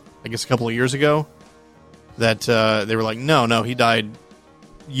die, I guess a couple of years ago, that they were like, no, he died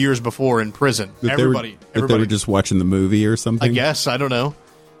years before in prison. that Everybody they were just watching the movie or something. I guess, I don't know.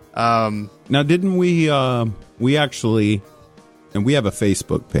 Now, didn't we actually, and we have a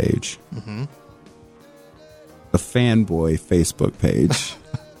Facebook page, a fanboy Facebook page.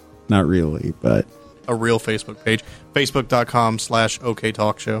 Not really, but A real Facebook page,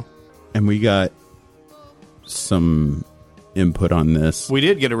 facebook.com/OKTalkShow. and we got some input on this. We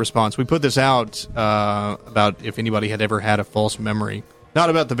did get a response. We put this out about if anybody had ever had a false memory. Not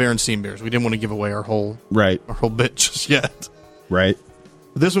about the Berenstain Bears. We didn't want to give away our whole Right. bit just yet. Right.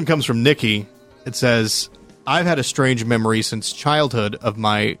 This one comes from Nikki. It says, I've had a strange memory since childhood of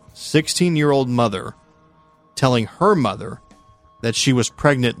my 16-year-old mother telling her mother that she was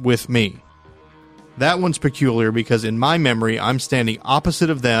pregnant with me. That one's peculiar because in my memory, I'm standing opposite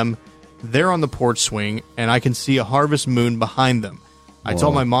of them. They're on the porch swing, and I can see a harvest moon behind them. I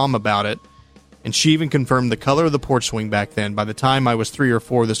told my mom about it, and she even confirmed the color of the porch swing back then. By the time I was 3 or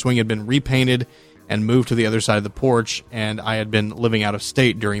 4, the swing had been repainted and moved to the other side of the porch, and I had been living out of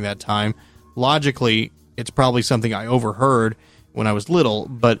state during that time. Logically, it's probably something I overheard when I was little,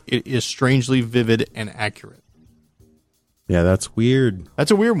 but it is strangely vivid and accurate. Yeah, that's weird.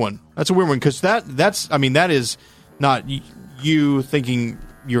 That's a weird one. Because that is not you thinking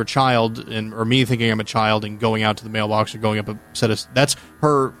you're a child or me thinking I'm a child and going out to the mailbox or going up a set of... That's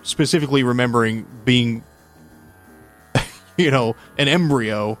her specifically remembering being, an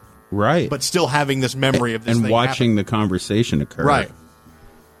embryo. Right. But still having this memory of this and thing watching happen. the conversation occur. Right.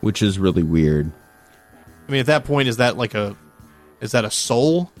 Which is really weird. I mean, at that point, is that a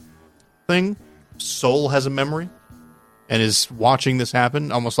soul thing? Soul has a memory and is watching this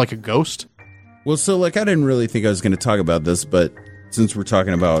happen, almost like a ghost? Well, so, I didn't really think I was going to talk about this, but since we're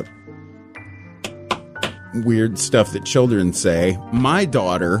talking about weird stuff that children say, my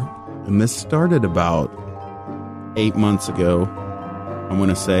daughter, and this started about 8 months ago, I want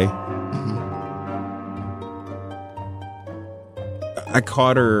to say, I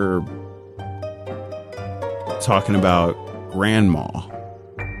caught her talking about grandma.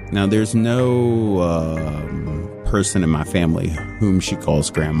 Now, there's no person in my family whom she calls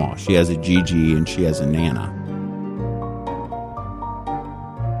grandma. She has a Gigi and she has a Nana.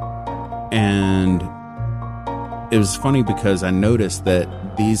 And it was funny because I noticed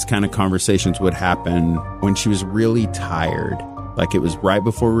that these kind of conversations would happen when she was really tired. Like it was right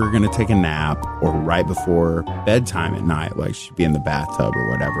before we were going to take a nap or right before bedtime at night. Like she'd be in the bathtub or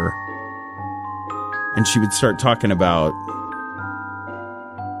whatever. And she would start talking about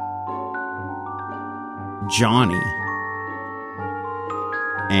Johnny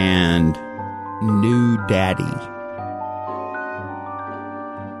and new daddy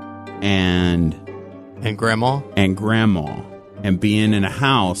and grandma and being in a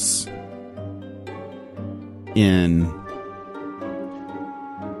house in,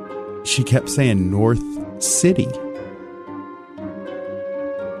 she kept saying North City.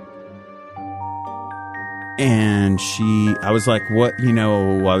 And I was like, what,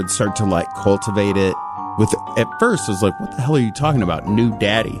 I would start to cultivate it with, at first I was like, what the hell are you talking about? New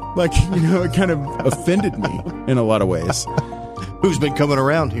daddy. It kind of offended me in a lot of ways. Who's been coming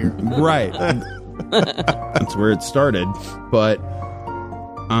around here? Right. That's where it started. But,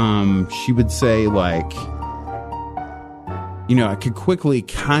 she would say I could quickly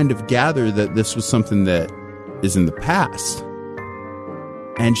kind of gather that this was something that is in the past.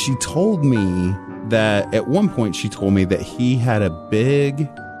 And she told me that at one point she told me that he had a big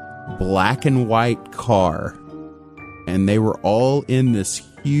black and white car and they were all in this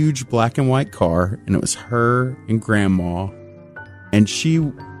huge black and white car and it was her and grandma and she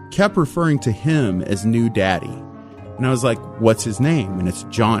kept referring to him as new daddy. And I was like, what's his name? And it's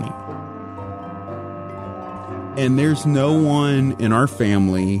Johnny. And there's no one in our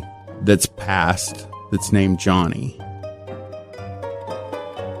family that's passed that's named Johnny.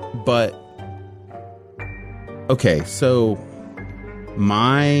 But okay, so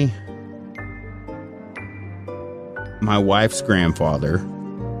my wife's grandfather,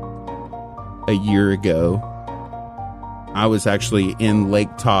 a year ago, I was actually in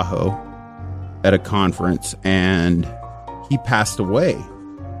Lake Tahoe at a conference and he passed away.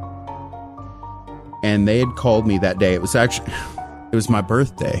 And they had called me that day. It was my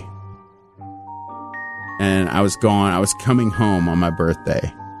birthday. And I was gone. I was coming home on my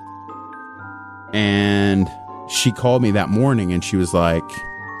birthday. And she called me that morning and she was like,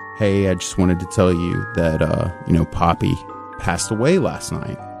 hey, I just wanted to tell you that, Poppy passed away last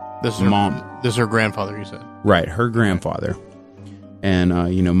night. This is her grandfather, you said? Right, her grandfather. And,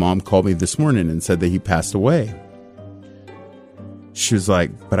 Mom called me this morning and said that he passed away. She was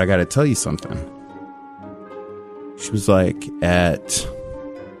like, but I got to tell you something. She was like, at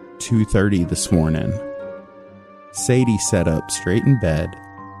 2:30 this morning, Sadie sat up straight in bed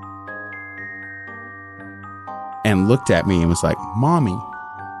and looked at me and was like,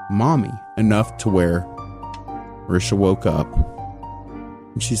 Mommy, enough to where Risha woke up.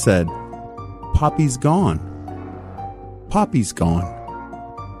 And she said, Poppy's gone. Poppy's gone.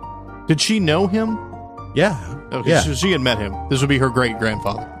 Did she know him? Yeah. Okay, yeah. So she had met him. This would be her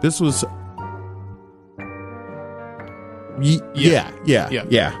great-grandfather. This was... Yeah.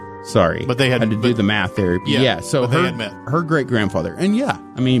 Sorry. But they had to do the math there. Yeah, so but they had met. her great-grandfather.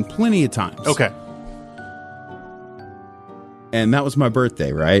 And plenty of times. Okay. And that was my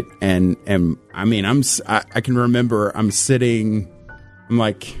birthday, right? And I mean, I can remember I'm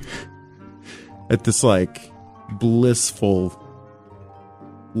like at this like blissful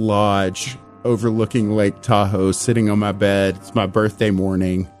lodge overlooking Lake Tahoe, sitting on my bed. It's my birthday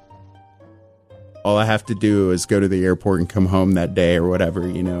morning. All I have to do is go to the airport and come home that day or whatever,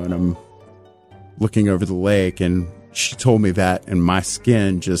 and I'm looking over the lake, and she told me that, and my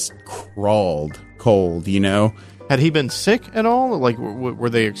skin just crawled cold, Had he been sick at all? Like, were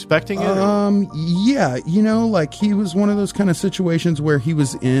they expecting it? Yeah, like he was one of those kind of situations where he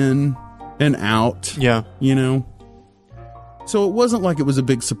was in and out. Yeah. So it wasn't like it was a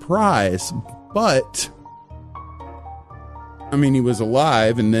big surprise, but I mean, he was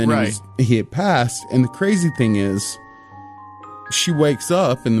alive, and then he had passed. And the crazy thing is, she wakes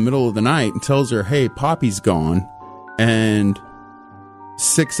up in the middle of the night and tells her, "Hey, Poppy's gone." And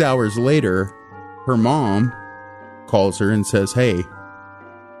 6 hours later, her mom calls her and says, "Hey,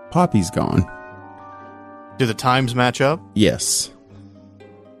 Poppy's gone." Do the times match up? Yes.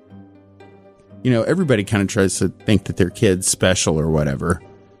 Everybody kind of tries to think that their kid's special or whatever.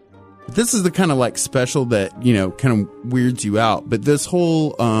 But this is the kind of like special that, kind of weirds you out. But this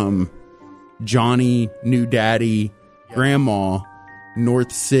whole Johnny, new daddy, grandma,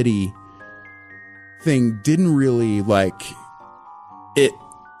 North City thing didn't really like it.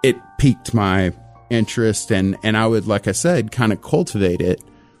 It piqued my interest, and I would, like I said, kind of cultivate it.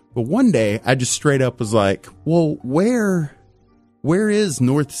 But one day I just straight up was like, well, where is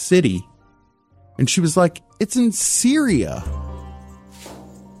North City? And she was like, it's in Syria.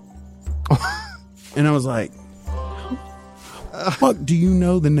 And I was like, how the fuck do you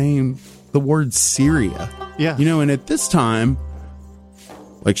know the word Syria? Yeah. And at this time,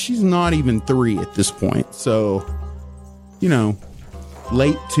 like, she's not even 3 at this point. So,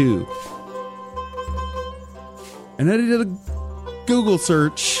 late 2. And I did a Google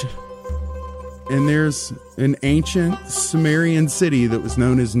search, and there's an ancient Sumerian city that was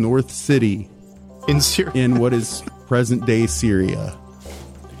known as North City in Syria, in what is present day Syria.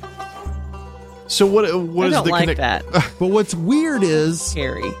 So what is don't the like that. But what's weird is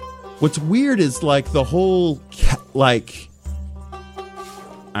Scary. What's weird is like the whole like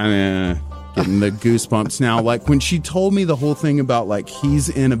I'm getting the goosebumps now. Like when she told me the whole thing about like he's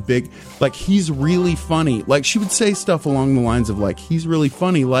in a big, like he's really funny. Like she would say stuff along the lines of like he's really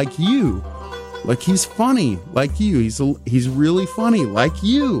funny like you. Like he's funny like you. He's really funny like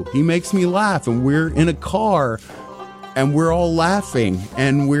you. He makes me laugh, and we're in a car and we're all laughing,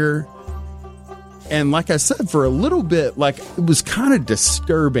 and like I said, for a little bit, like it was kind of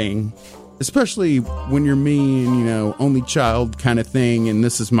disturbing, especially when you're me and, only child kind of thing. And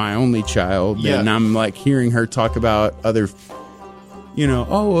this is my only child. Yeah. And I'm like hearing her talk about other,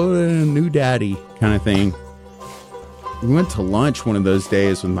 new daddy kind of thing. We went to lunch one of those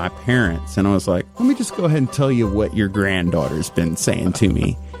days with my parents, and I was like, let me just go ahead and tell you what your granddaughter's been saying to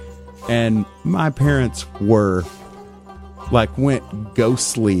me. And my parents went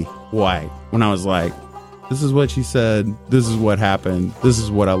ghostly white when I was like, this is what she said, this is what happened, this is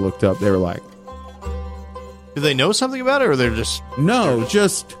what I looked up. They were like, do they know something about it, or they're just... No,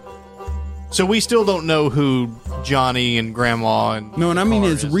 just... So we still don't know who Johnny and Grandma and... No, and I mean,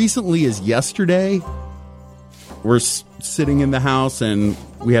 as recently as yesterday, we're sitting in the house, and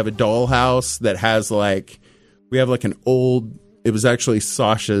we have a doll house that has we have an old... It was actually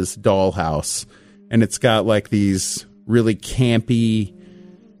Sasha's doll house, and it's got these really campy...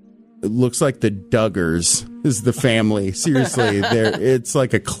 It looks like the Duggars is the family. Seriously, it's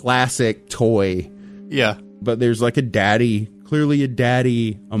like a classic toy. Yeah. But there's a daddy, clearly a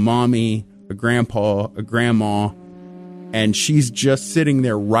daddy, a mommy, a grandpa, a grandma, and she's just sitting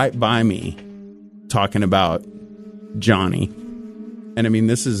there right by me talking about Johnny. And I mean,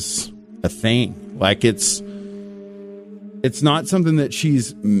 this is a thing. It's not something that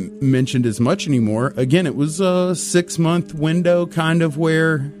she's mentioned as much anymore. Again, it was a 6-month window kind of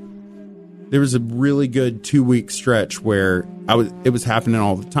where there was a really good 2-week stretch where it was happening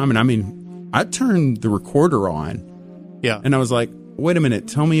all the time. And I mean, I turned the recorder on. Yeah. And I was like, wait a minute,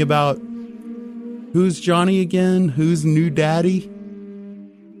 tell me about who's Johnny again? Who's new daddy?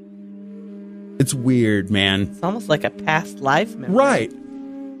 It's weird, man. It's almost like a past life memory. Right.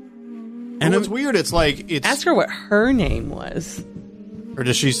 And what's weird, it's ask her what her name was. Or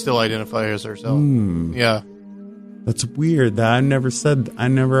does she still identify as herself? Yeah. That's weird. That I never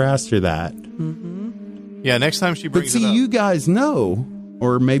asked her that. Mm-hmm. Yeah, next time she brings it up. But see, you guys know,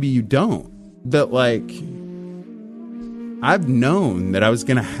 or maybe you don't, that I've known that I was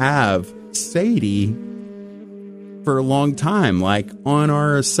going to have Sadie for a long time. Like on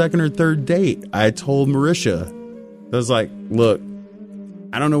our second or third date, I told Marisha, I was like, look,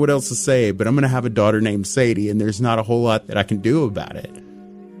 I don't know what else to say, but I'm going to have a daughter named Sadie, and there's not a whole lot that I can do about it.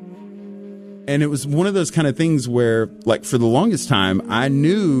 And it was one of those kind of things where, like, for the longest time, I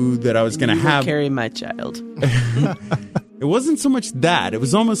knew that I was going to have... carry my child. It wasn't so much that. It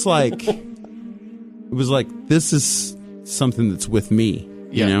was almost like... this is something that's with me,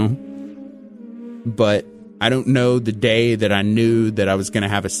 you know? But I don't know the day that I knew that I was going to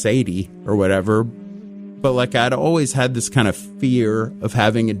have a Sadie or whatever. But, like, I'd always had this kind of fear of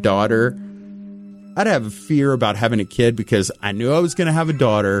having a daughter. I'd have a fear about having a kid because I knew I was going to have a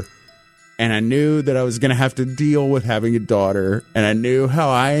daughter, and I knew that I was going to have to deal with having a daughter, and I knew how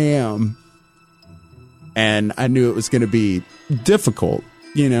I am, and I knew it was going to be difficult,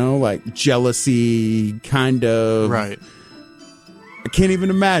 you know, like jealousy, kind of. Right. I can't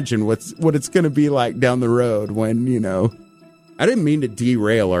even imagine what it's going to be like down the road when, you know. I didn't mean to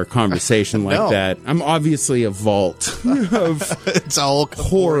derail our conversation like No. that. I'm obviously a vault of It's all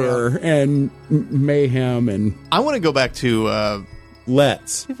horror and mayhem and I want to go back to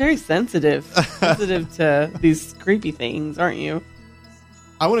let's. You're very sensitive to these creepy things, aren't you?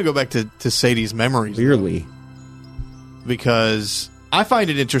 I want to go back to Sadie's memories. Clearly. Because I find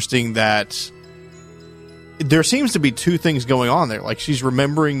it interesting that there seems to be two things going on there. Like, she's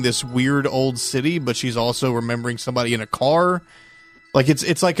remembering this weird old city, but she's also remembering somebody in a car. Like,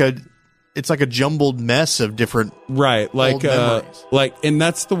 it's like a jumbled mess of different Right, like old memories. and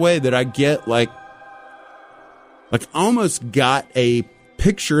that's the way that I get like I almost got a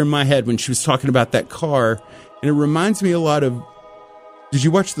picture in my head when she was talking about that car, and it reminds me a lot of, did you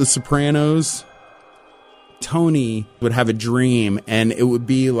watch The Sopranos? Tony would have a dream, and it would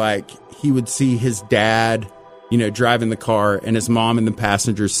be like he would see his dad, you know, driving the car and his mom in the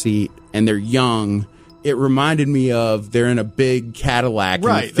passenger seat, and they're young. It reminded me of they're in a big Cadillac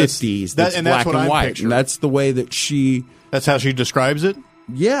Right, in the 50s that's and that's black what and I'm white. picturing. And that's the way that she, That's how she describes it.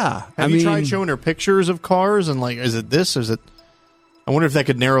 yeah. Have you tried showing her pictures of cars and like, is it this? Is it? I wonder if that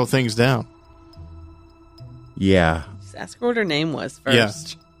could narrow things down. Yeah. Just ask her what her name was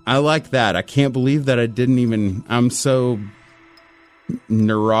first. I like that. I can't believe that I didn't even, I'm so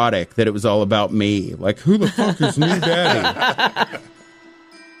neurotic that it was all about me. Like, who the fuck is new daddy?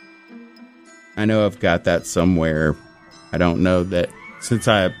 I know I've got that somewhere. I don't know that since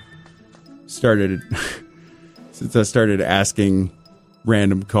I started asking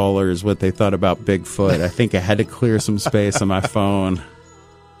random callers what they thought about Bigfoot, I think I had to clear some space on my phone.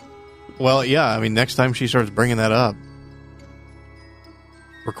 Well, yeah. I mean, next time she starts bringing that up,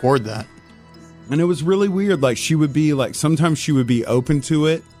 record that. And it was really weird. Like, she would be like, sometimes she would be open to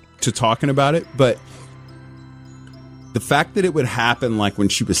it, to talking about it, but the fact that it would happen like when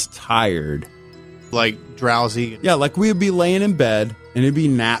she was tired. Like drowsy. Yeah, like we would be laying in bed and it'd be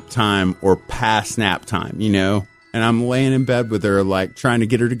nap time or past nap time, you know? And I'm laying in bed with her, like trying to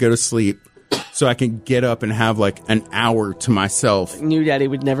get her to go to sleep so I can get up and have like an hour to myself. New daddy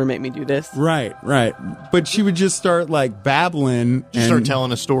would never make me do this. Right. But she would just start like babbling. Just start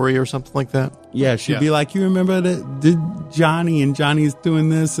telling a story or something like that. Yeah, she'd Yeah. be like, you remember that did Johnny and Johnny's doing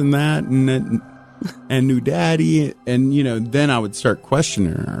this and that and new daddy, and you know, then I would start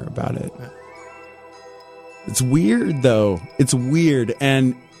questioning her about it. It's weird though. It's weird,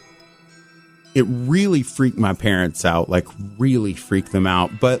 and it really freaked my parents out, like really freaked them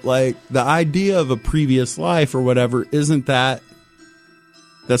out. But like the idea of a previous life or whatever that's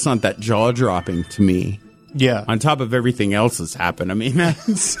not that jaw-dropping to me. Yeah. On top of everything else that's happened. I mean,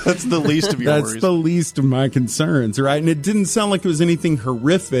 that's the least of your that's worries. the least of my concerns, right? And it didn't sound like it was anything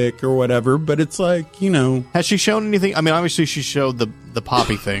horrific or whatever, but it's like, you know. Has she shown anything? I mean, obviously she showed the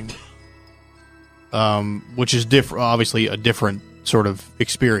poppy thing, which is obviously a different sort of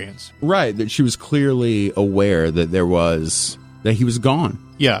experience. Right, that she was clearly aware that that he was gone.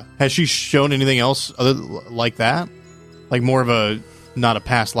 Yeah. Has she shown anything else other like that? Like more of not a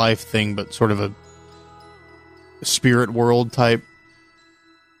past life thing, but sort of a spirit world type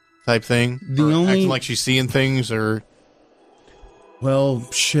thing? Acting like she's seeing things, or... Well,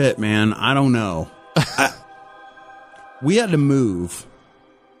 shit, man. I don't know. We had to move.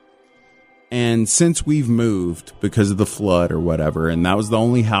 And since we've moved because of the flood or whatever, and that was the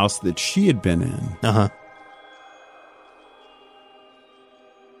only house that she had been in. Uh-huh.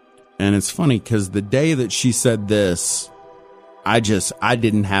 And it's funny because the day that she said this, I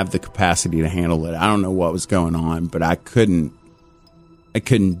didn't have the capacity to handle it. I don't know what was going on, but I couldn't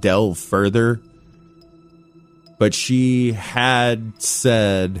delve further. But she had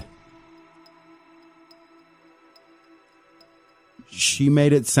said she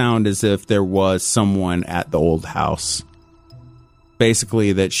made it sound as if there was someone at the old house,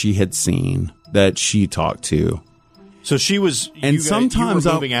 basically, that she had seen, that she talked to. So she was, and you sometimes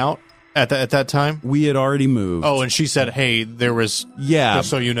were moving out at that time? We had already moved. Oh, and she said, hey, there was, yeah, just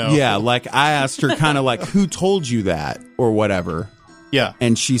so you know. Yeah, like I asked her kind of like, who told you that or whatever? Yeah.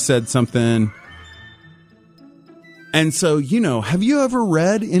 And she said something. And so, have you ever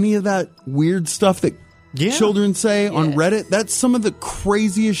read any of that weird stuff that children say on Reddit? That's some of the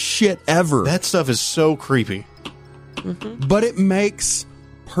craziest shit ever. That stuff is so creepy. Mm-hmm. But it makes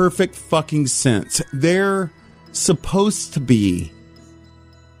perfect fucking sense. They're supposed to be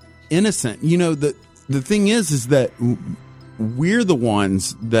innocent. The thing is that we're the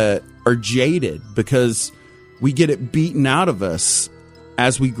ones that are jaded because we get it beaten out of us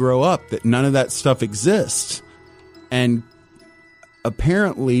as we grow up that none of that stuff exists. And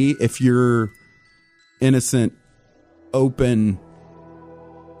apparently, if you're innocent, open,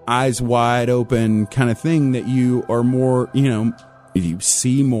 eyes wide open kind of thing, that you are more, you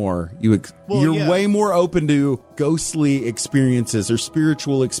see more. You're way more open to ghostly experiences or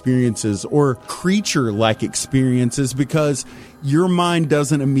spiritual experiences or creature-like experiences because your mind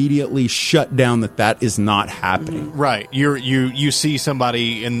doesn't immediately shut down that is not happening. Right. You see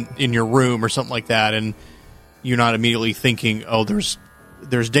somebody in your room or something like that, and you're not immediately thinking, oh, there's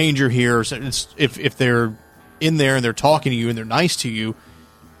danger here. So if they're in there and they're talking to you and they're nice to you,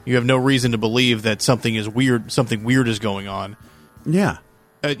 you have no reason to believe that something weird is going on. Yeah.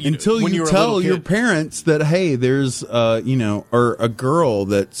 Until you tell your parents that, hey, there's, or a girl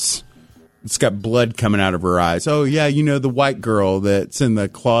it's got blood coming out of her eyes. Oh, yeah, the white girl that's in the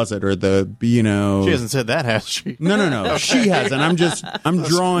closet or She hasn't said that, has she? No. Okay. She hasn't. I'm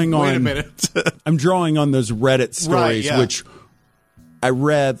drawing on. Wait a minute. I'm drawing on those Reddit stories, right, yeah. which I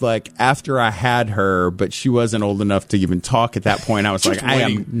read after I had her, but she wasn't old enough to even talk at that point. I was like, I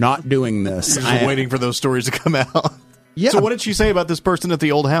am not doing this. I'm waiting for those stories to come out. Yeah. So what did she say about this person at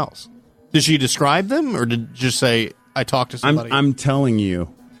the old house? Did she describe them, or did just say, I talked to somebody? I'm telling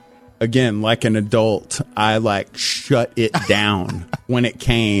you, again, like an adult, I shut it down when it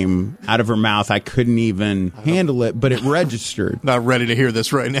came out of her mouth. I couldn't even handle it, but it registered. Not ready to hear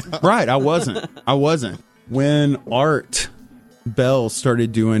this right now. Right, I wasn't. When Art Bell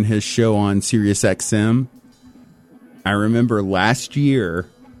started doing his show on Sirius XM, I remember last year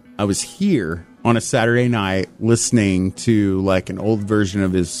I was here on a Saturday night listening to an old version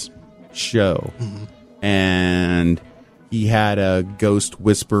of his show. Mm-hmm. And he had a ghost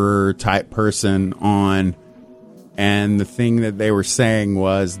whisperer type person on. And the thing that they were saying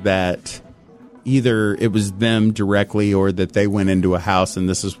was that either it was them directly or that they went into a house and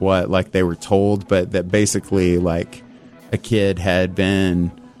this is what they were told, but that basically a kid had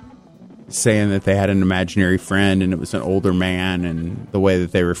been saying that they had an imaginary friend and it was an older man, and the way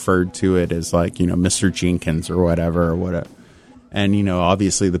that they referred to it as Mr. Jenkins or whatever. And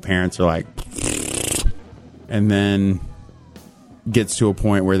obviously the parents are like, and then gets to a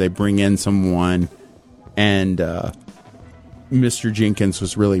point where they bring in someone, and Mr. Jenkins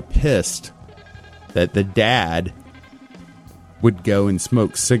was really pissed that the dad would go and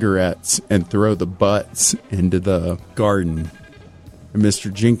smoke cigarettes and throw the butts into the garden. And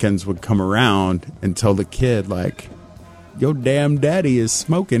Mr. Jenkins would come around and tell the kid, your damn daddy is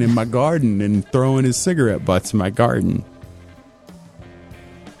smoking in my garden and throwing his cigarette butts in my garden.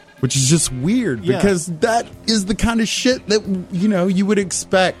 Which is just weird, because that is the kind of shit that, you would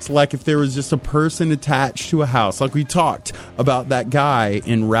expect. If there was just a person attached to a house. We talked about that guy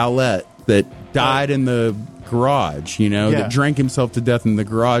in Rowlett that died in the garage, that drank himself to death in the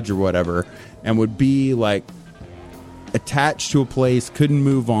garage or whatever, and would be, attached to a place, couldn't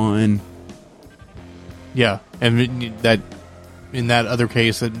move on. Yeah, and that in that other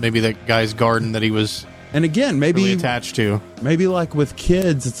case, that maybe that guy's garden that he was, and again, maybe really attached to. Maybe with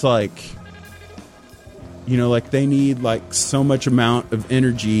kids, it's they need so much amount of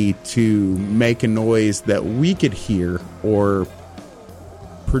energy to make a noise that we could hear or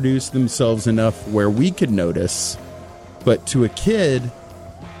produce themselves enough where we could notice, but to a kid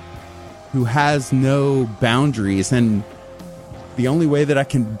who has no boundaries, and the only way that I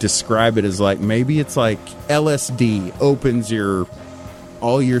can describe it is maybe it's LSD opens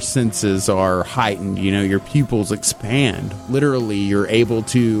all your senses are heightened, your pupils expand. Literally, you're able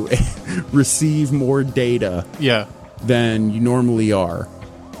to receive more data than you normally are.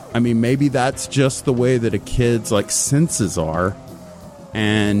 I mean, maybe that's just the way that a kid's senses are,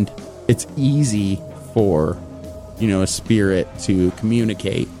 and it's easy for a spirit to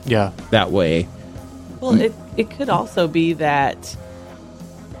communicate that way. Well, it could also be that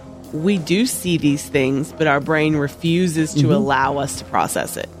we do see these things, but our brain refuses to allow us to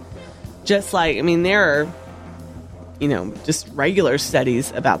process it. Just like, I mean, there are, just regular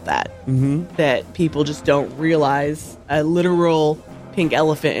studies about that, that people just don't realize a literal pink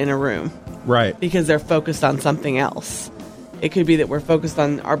elephant in a room. Right. Because they're focused on something else. It could be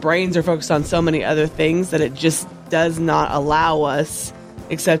that our brains are focused on so many other things that it just does not allow us,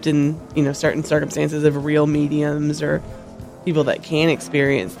 except in, certain circumstances of real mediums or people that can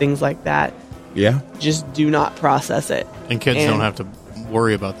experience things like that. Yeah. Just do not process it. And kids don't have to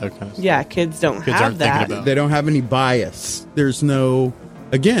worry about that kind of stuff. Yeah, kids don't Kids have aren't thinking that. about it. They don't have any bias. There's no,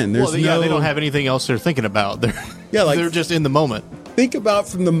 again, there's Well, they don't have anything else they're thinking about. They're just in the moment. Think about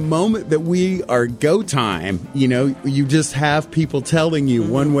from the moment that we are go time, you just have people telling you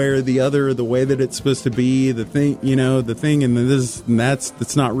one way or the other, the way that it's supposed to be, the thing, and this and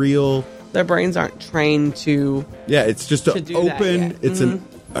that's not real. Their brains aren't trained to. Yeah, it's just to do that open. yet. It's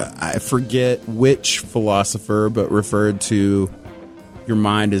I forget which philosopher, but referred to your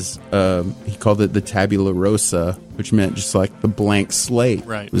mind as he called it the tabula rasa, which meant just like the blank slate.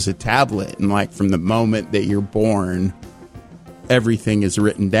 Right. It was a tablet, and like from the moment that you're born, everything is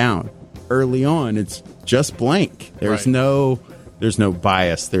written down. Early on, it's just blank. There's no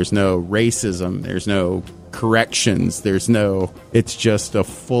bias. There's no racism. There's no corrections. It's just a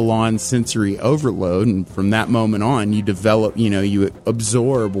full-on sensory overload. And from that moment on, you develop, you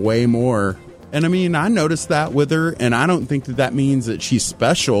absorb way more. And I mean, I noticed that with her, and I don't think that means that she's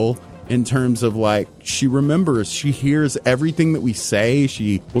special in terms of like, she remembers, she hears everything that we say.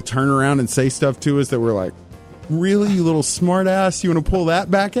 She will turn around and say stuff to us that we're like, really, you little smart ass, you want to pull that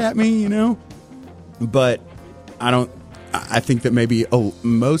back at me, But I think that maybe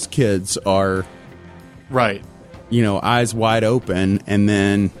most kids are Right. Eyes wide open, and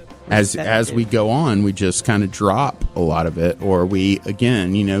then as we go on, we just kind of drop a lot of it, or we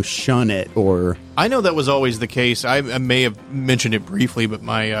again, shun it. Or I know that was always the case. I may have mentioned it briefly, but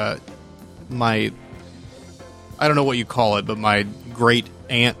my I don't know what you call it, but my great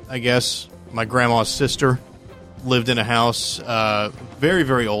aunt, I guess, my grandma's sister, lived in a house, very,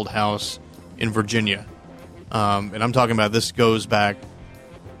 very old house in Virginia. And I'm talking about, this goes back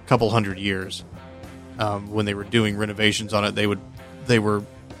a couple hundred years. When they were doing renovations on it, they were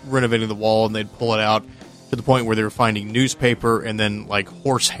renovating the wall, and they'd pull it out to the point where they were finding newspaper and then like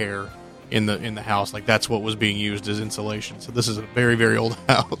horsehair in the house. Like that's what was being used as insulation. So this is a very, very old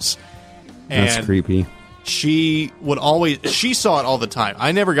house. that's And creepy. she saw it all the time.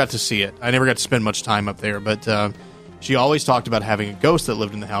 I never got to see it. I never got to spend much time up there, but she always talked about having a ghost that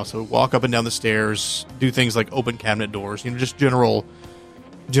lived in the house. So walk up and down the stairs, do things like open cabinet doors, just general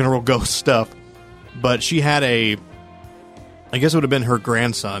ghost stuff. But she had I guess it would have been her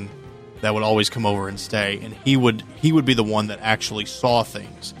grandson that would always come over and stay, and he would be the one that actually saw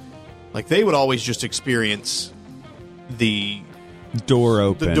things. Like they would always just experience the Door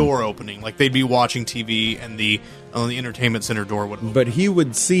opening. Like they'd be watching TV, and the entertainment center door would open. But he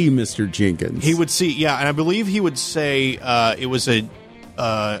would see Mr. Jenkins. He would see, yeah, and I believe he would say it was a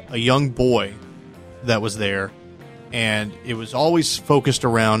young boy that was there, and it was always focused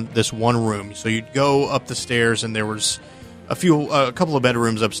around this one room. So you'd go up the stairs, and there was a couple of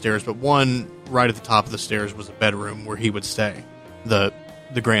bedrooms upstairs, but one right at the top of the stairs was a bedroom where he would stay. The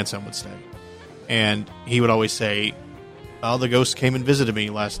grandson would stay, and he would always say, "Oh, the ghost came and visited me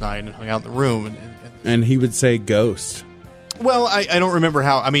last night and hung out in the room." And he would say ghost. Well, I don't remember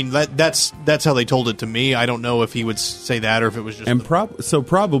how. I mean, that's how they told it to me. I don't know if he would say that or if it was just. And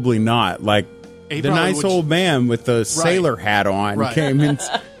probably not. Like the nice old man with the sailor hat on came in.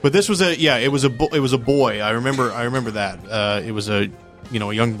 But this was it was a boy. I remember that. It was a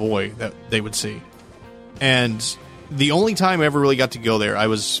young boy that they would see. And the only time I ever really got to go there, I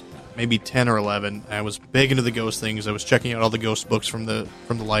was maybe 10 or 11. I was big into the ghost things. I was checking out all the ghost books from the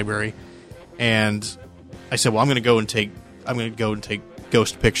library, and I said, "Well, I'm going to go and take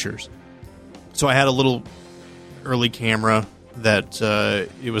ghost pictures." So I had a little early camera that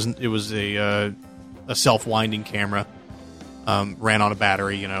it was a self-winding camera, ran on a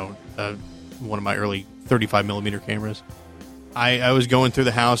battery. One of my early 35 millimeter cameras. I was going through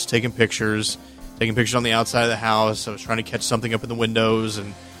the house taking pictures on the outside of the house. I was trying to catch something up in the windows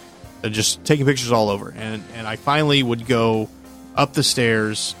and just taking pictures all over. And I finally would go up the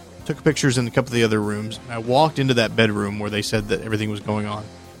stairs, took pictures in a couple of the other rooms, and I walked into that bedroom where they said that everything was going on.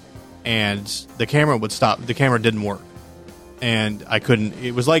 And the camera would stop. The camera didn't work. And I couldn't.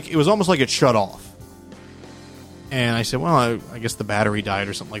 It was almost like it shut off. And I said, well, I guess the battery died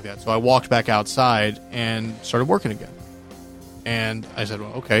or something like that. So I walked back outside and started working again. And I said,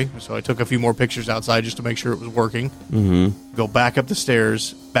 well, okay. So I took a few more pictures outside just to make sure it was working. Mm-hmm. Go back up the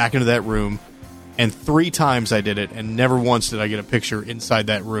stairs, back into that room. And 3 times I did it, and never once did I get a picture inside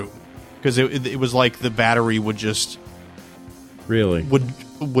that room. Because it was like the battery would just... Really?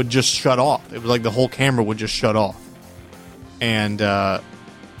 Would just shut off. It was like the whole camera would just shut off. And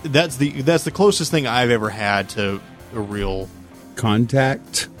that's the closest thing I've ever had to a real...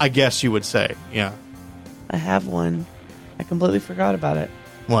 Contact? I guess you would say, yeah. I have one. I completely forgot about it.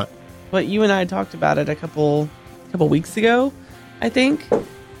 What? But you and I talked about it a couple weeks ago, I think,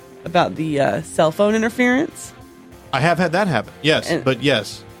 about the cell phone interference. I have had that happen, yes, but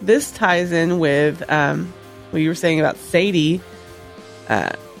yes. This ties in with what you were saying about Sadie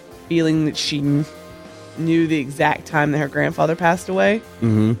feeling that she knew the exact time that her grandfather passed away.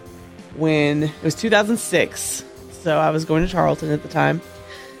 Mm-hmm. When it was 2006, so I was going to Charlton at the time,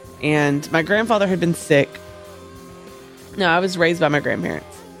 and my grandfather had been sick. No, I was raised by my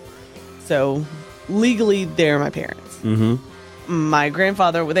grandparents. So, legally, they're my parents. Mm-hmm. My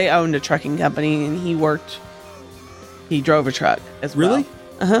grandfather, they owned a trucking company, and he drove a truck as well. Really?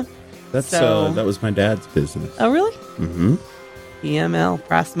 Uh-huh. That was my dad's business. Oh, really? Mm-hmm. PML,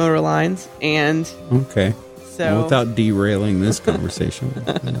 Price Motor Lines, and... Okay. So... Well, without derailing this conversation,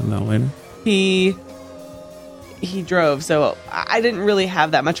 I don't know later. He drove, so I didn't really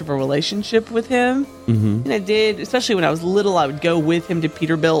have that much of a relationship with him. Mm-hmm. And I did, especially when I was little, I would go with him to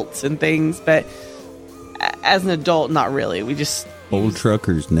Peterbilt's and things, but as an adult, not really. We just... Old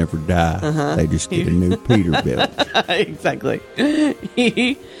truckers never die. Uh-huh. They just get a new Peterbilt. Exactly.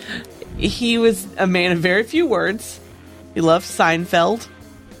 He was a man of very few words. He loved Seinfeld.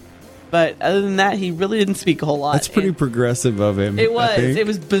 But other than that, he really didn't speak a whole lot. That's pretty progressive of him. It was. It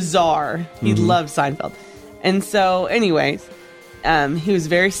was bizarre. He loved Seinfeld. And so, anyways, he was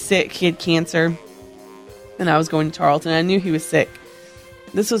very sick. He had cancer. And I was going to Charlton. I knew he was sick.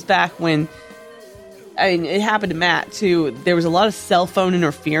 This was back when, I mean, it happened to Matt, too. There was a lot of cell phone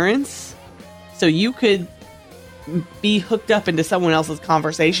interference. So you could be hooked up into someone else's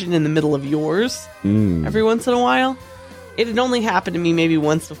conversation in the middle of yours every once in a while. It had only happened to me maybe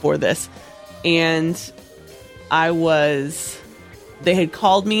once before this. And they had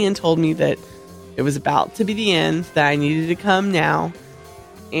called me and told me that it was about to be the end, that I needed to come now.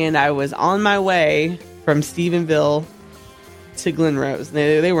 And I was on my way from Stephenville to Glen Rose.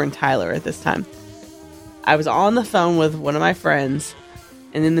 They were in Tyler at this time. I was on the phone with one of my friends,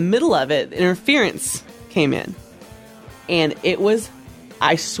 and in the middle of it, interference came in. And it was,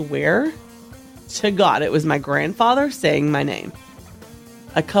 I swear to God, it was my grandfather saying my name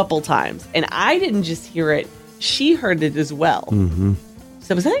a couple times. And I didn't just hear it, she heard it as well. Mm-hmm.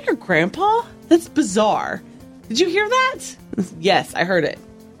 So, was that your grandpa? That's bizarre. Did you hear that? Yes, I heard it.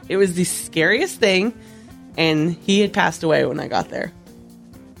 It was the scariest thing, and he had passed away when I got there.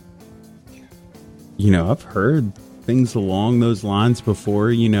 You know, I've heard things along those lines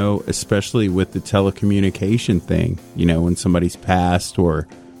before, you know, especially with the telecommunication thing, you know, when somebody's passed or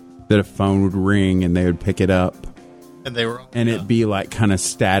that a phone would ring and they would pick it up. And it'd be like kind of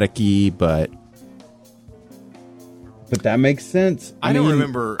staticky, but that makes sense. I don't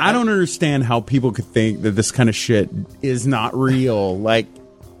remember. I don't understand how people could think that this kind of shit is not real. Like,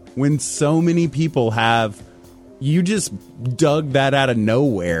 when so many people you just dug that out of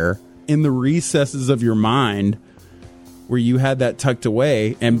nowhere in the recesses of your mind where you had that tucked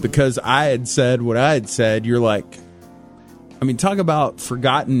away. And because I had said what I had said, you're like, I mean, talk about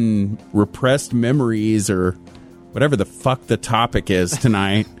forgotten, repressed memories or whatever the fuck the topic is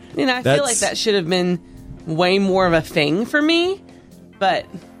tonight. I feel like that should have been way more of a thing for me, but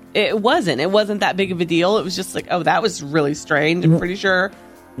it wasn't. It wasn't that big of a deal. It was just like, oh, that was really strange. I'm pretty sure.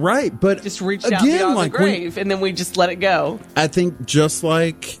 Right, but just reached out beyond the grave, and then we just let it go. I think just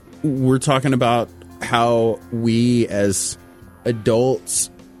like we're talking about how we as adults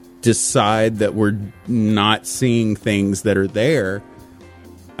decide that we're not seeing things that are there.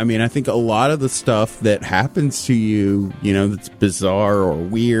 I mean, I think a lot of the stuff that happens to you, you know, that's bizarre or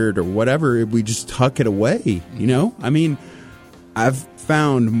weird or whatever, we just tuck it away, you know? I mean, I've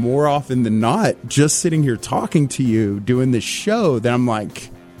found more often than not, just sitting here talking to you, doing this show, that I'm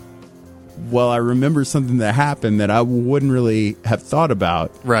like, well, I remember something that happened that I wouldn't really have thought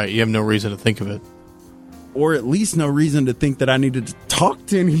about. Right, you have no reason to think of it. Or at least no reason to think that I needed to talk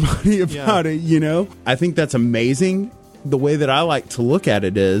to anybody about it, you know? I think that's amazing. The way that I like to look at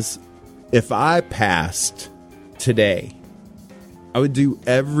it is, if I passed today, I would do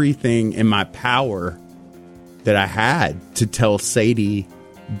everything in my power that I had to tell Sadie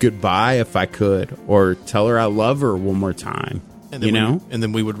goodbye if I could, or tell her I love her one more time. And then and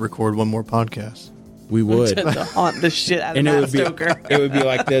then we would record one more podcast. We would. To haunt the shit out of And Matt it would be Stoker. it would be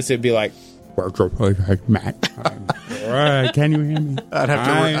like this. It'd be like, Matt. All right, can you hear me? I'd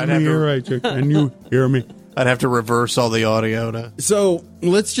have to Can you hear me? I'd have to reverse all the audio to. So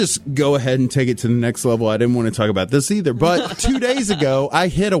let's just go ahead and take it to the next level. I didn't want to talk about this either, but 2 days ago, I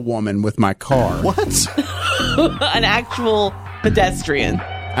hit a woman with my car. What? An actual pedestrian.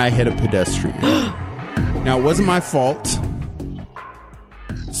 I hit a pedestrian. Now, it wasn't my fault.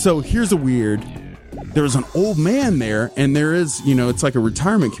 So here's a weird. There was an old man there, and there is, it's like a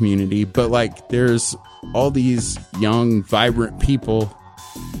retirement community, but like there's all these young, vibrant people.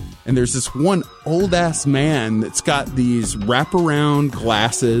 And there's this one old ass man that's got these wraparound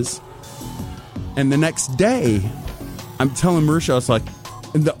glasses. And the next day, I'm telling Marisha, I was like,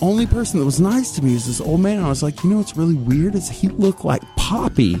 and the only person that was nice to me is this old man. I was like, what's really weird is he looked like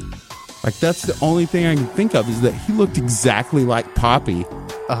Poppy. Like, that's the only thing I can think of is that he looked exactly like Poppy.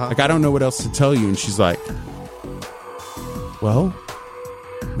 Like, I don't know what else to tell you. And she's like, well,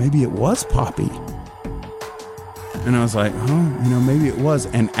 maybe it was Poppy. And I was like, maybe it was.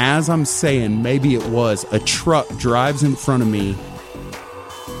 And as I'm saying, maybe it was, a truck drives in front of me.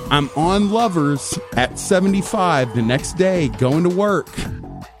 I'm on Lovers at 75 the next day going to work.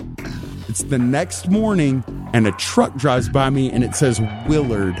 It's the next morning, and a truck drives by me, and it says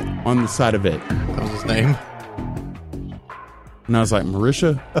Willard on the side of it. That was his name. And I was like,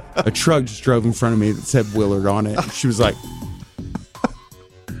 Marisha, a truck just drove in front of me that said Willard on it. And she was like,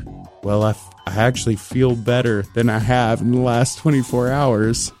 well, I actually feel better than I have in the last 24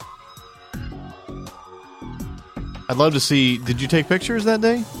 hours. I'd love to see. Did you take pictures that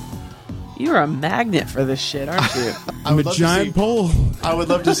day? You're a magnet for this shit, aren't you? I'm a giant pole. I would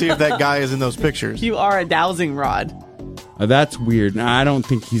love to see if that guy is in those pictures. You are a dowsing rod. That's weird. Now, I don't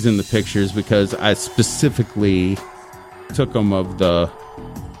think he's in the pictures because I specifically took him of the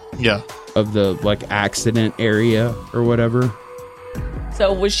like accident area or whatever.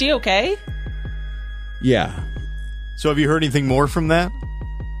 So was she okay? Yeah. So have you heard anything more from that?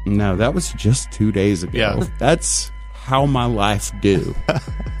 No, that was just 2 days ago. Yeah. That's how my life do.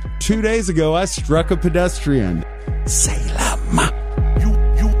 2 days ago, I struck a pedestrian. Salem.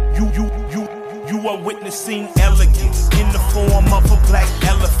 You are witnessing elegance in the form of a black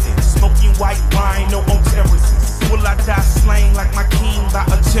elephant, smoking white wine, no on terraces. Will I die slain like my king by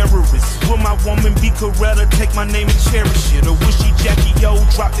a terrorist? Will my woman be Coretta, take my name and cherish it? Or will she Jackie O,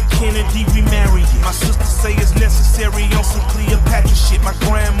 drop the Kennedy, remarry it? My sister say it's necessary on some Cleopatra shit. My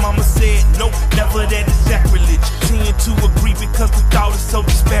grandmama said nope, never, that is sacrilege. Tend to agree because the thought is so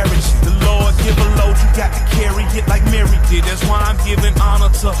disparaging. The Lord give a load, you got to carry it like Mary did. That's why I'm giving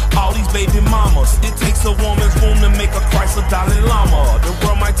honor to all these baby mamas. It takes a woman's womb to make a Christ a Dalai Lama. The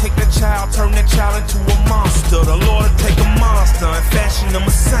world might take that child, turn that child into a monster. The Lord will take a monster and fashion him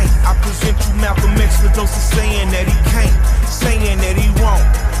a saint. I present you Malcolm X for those who saying that he can't, saying that he won't,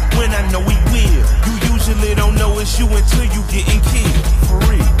 when I know he will. You usually don't know it's you until you getting killed. For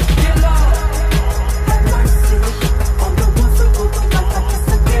real. Dear Lord, have mercy on the ones who go through life like it's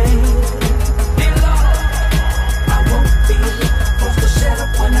a game. Dear Lord, I won't be forced to shut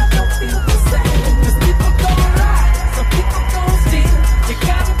up when I don't feel the same. 'Cause people gon' lie, some people gon' steal. You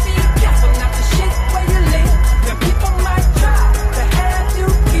gotta be careful not to shit where you live. The people might try to have you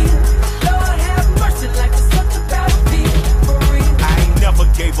killed. Lord have mercy, like it's such a battlefield. For real. I ain't never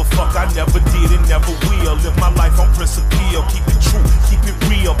gave a fuck, I never did and never will. Live my life on principle, keep it true, keep it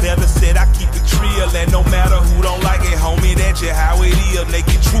real. Better said I keep it real, and no matter who don't like it, homie, that's just how it is. Make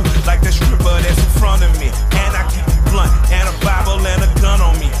it true, like that stripper that's in front of me. And I keep it blunt, and a Bible and a gun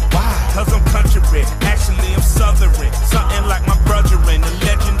on me. Why? 'Cause I'm country bred, actually I'm southern. Something like my brethren, the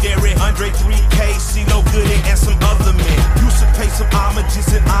legendary Andre 3K, CeeLo Goody, and some other men. You should pay some homages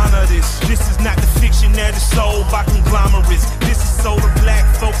and honor this. This is not the fiction that is sold by conglomerates. This is sold to black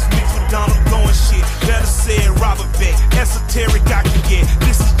folks mixed with Donald Goin' shit. Better said Robert Beck, esoteric I can get.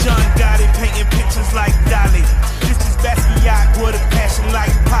 This is John Gotti painting pictures like Dali. This is Basquiat with a passion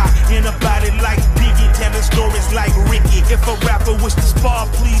like Pac, in a body like Biggie, telling stories like Ricky. If a rapper wish to spar,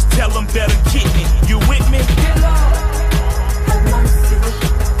 please tell him better kick me. You with me? Dear Lord, have mercy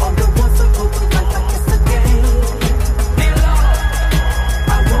on the ones who go through life like it's a game. Dear Lord,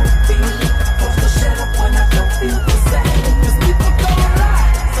 I won't be forced to shut up when I don't feel the same. 'Cause people gon' lie,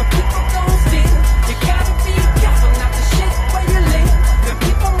 some people gon' steal. You gotta be careful not to shit where you live. The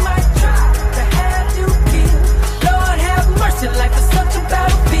people might try to have you killed. Lord have mercy, life is such a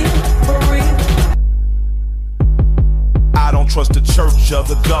battlefield. For real. I don't trust the church or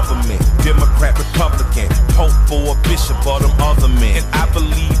the government, Democrat, Republican, Pope or a bishop or them other men. And I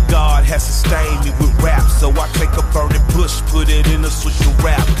believe God has sustained me with rap. So I take a burning bush, put it in a swisher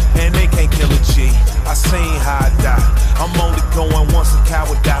wrap, and they can't kill a G. I sing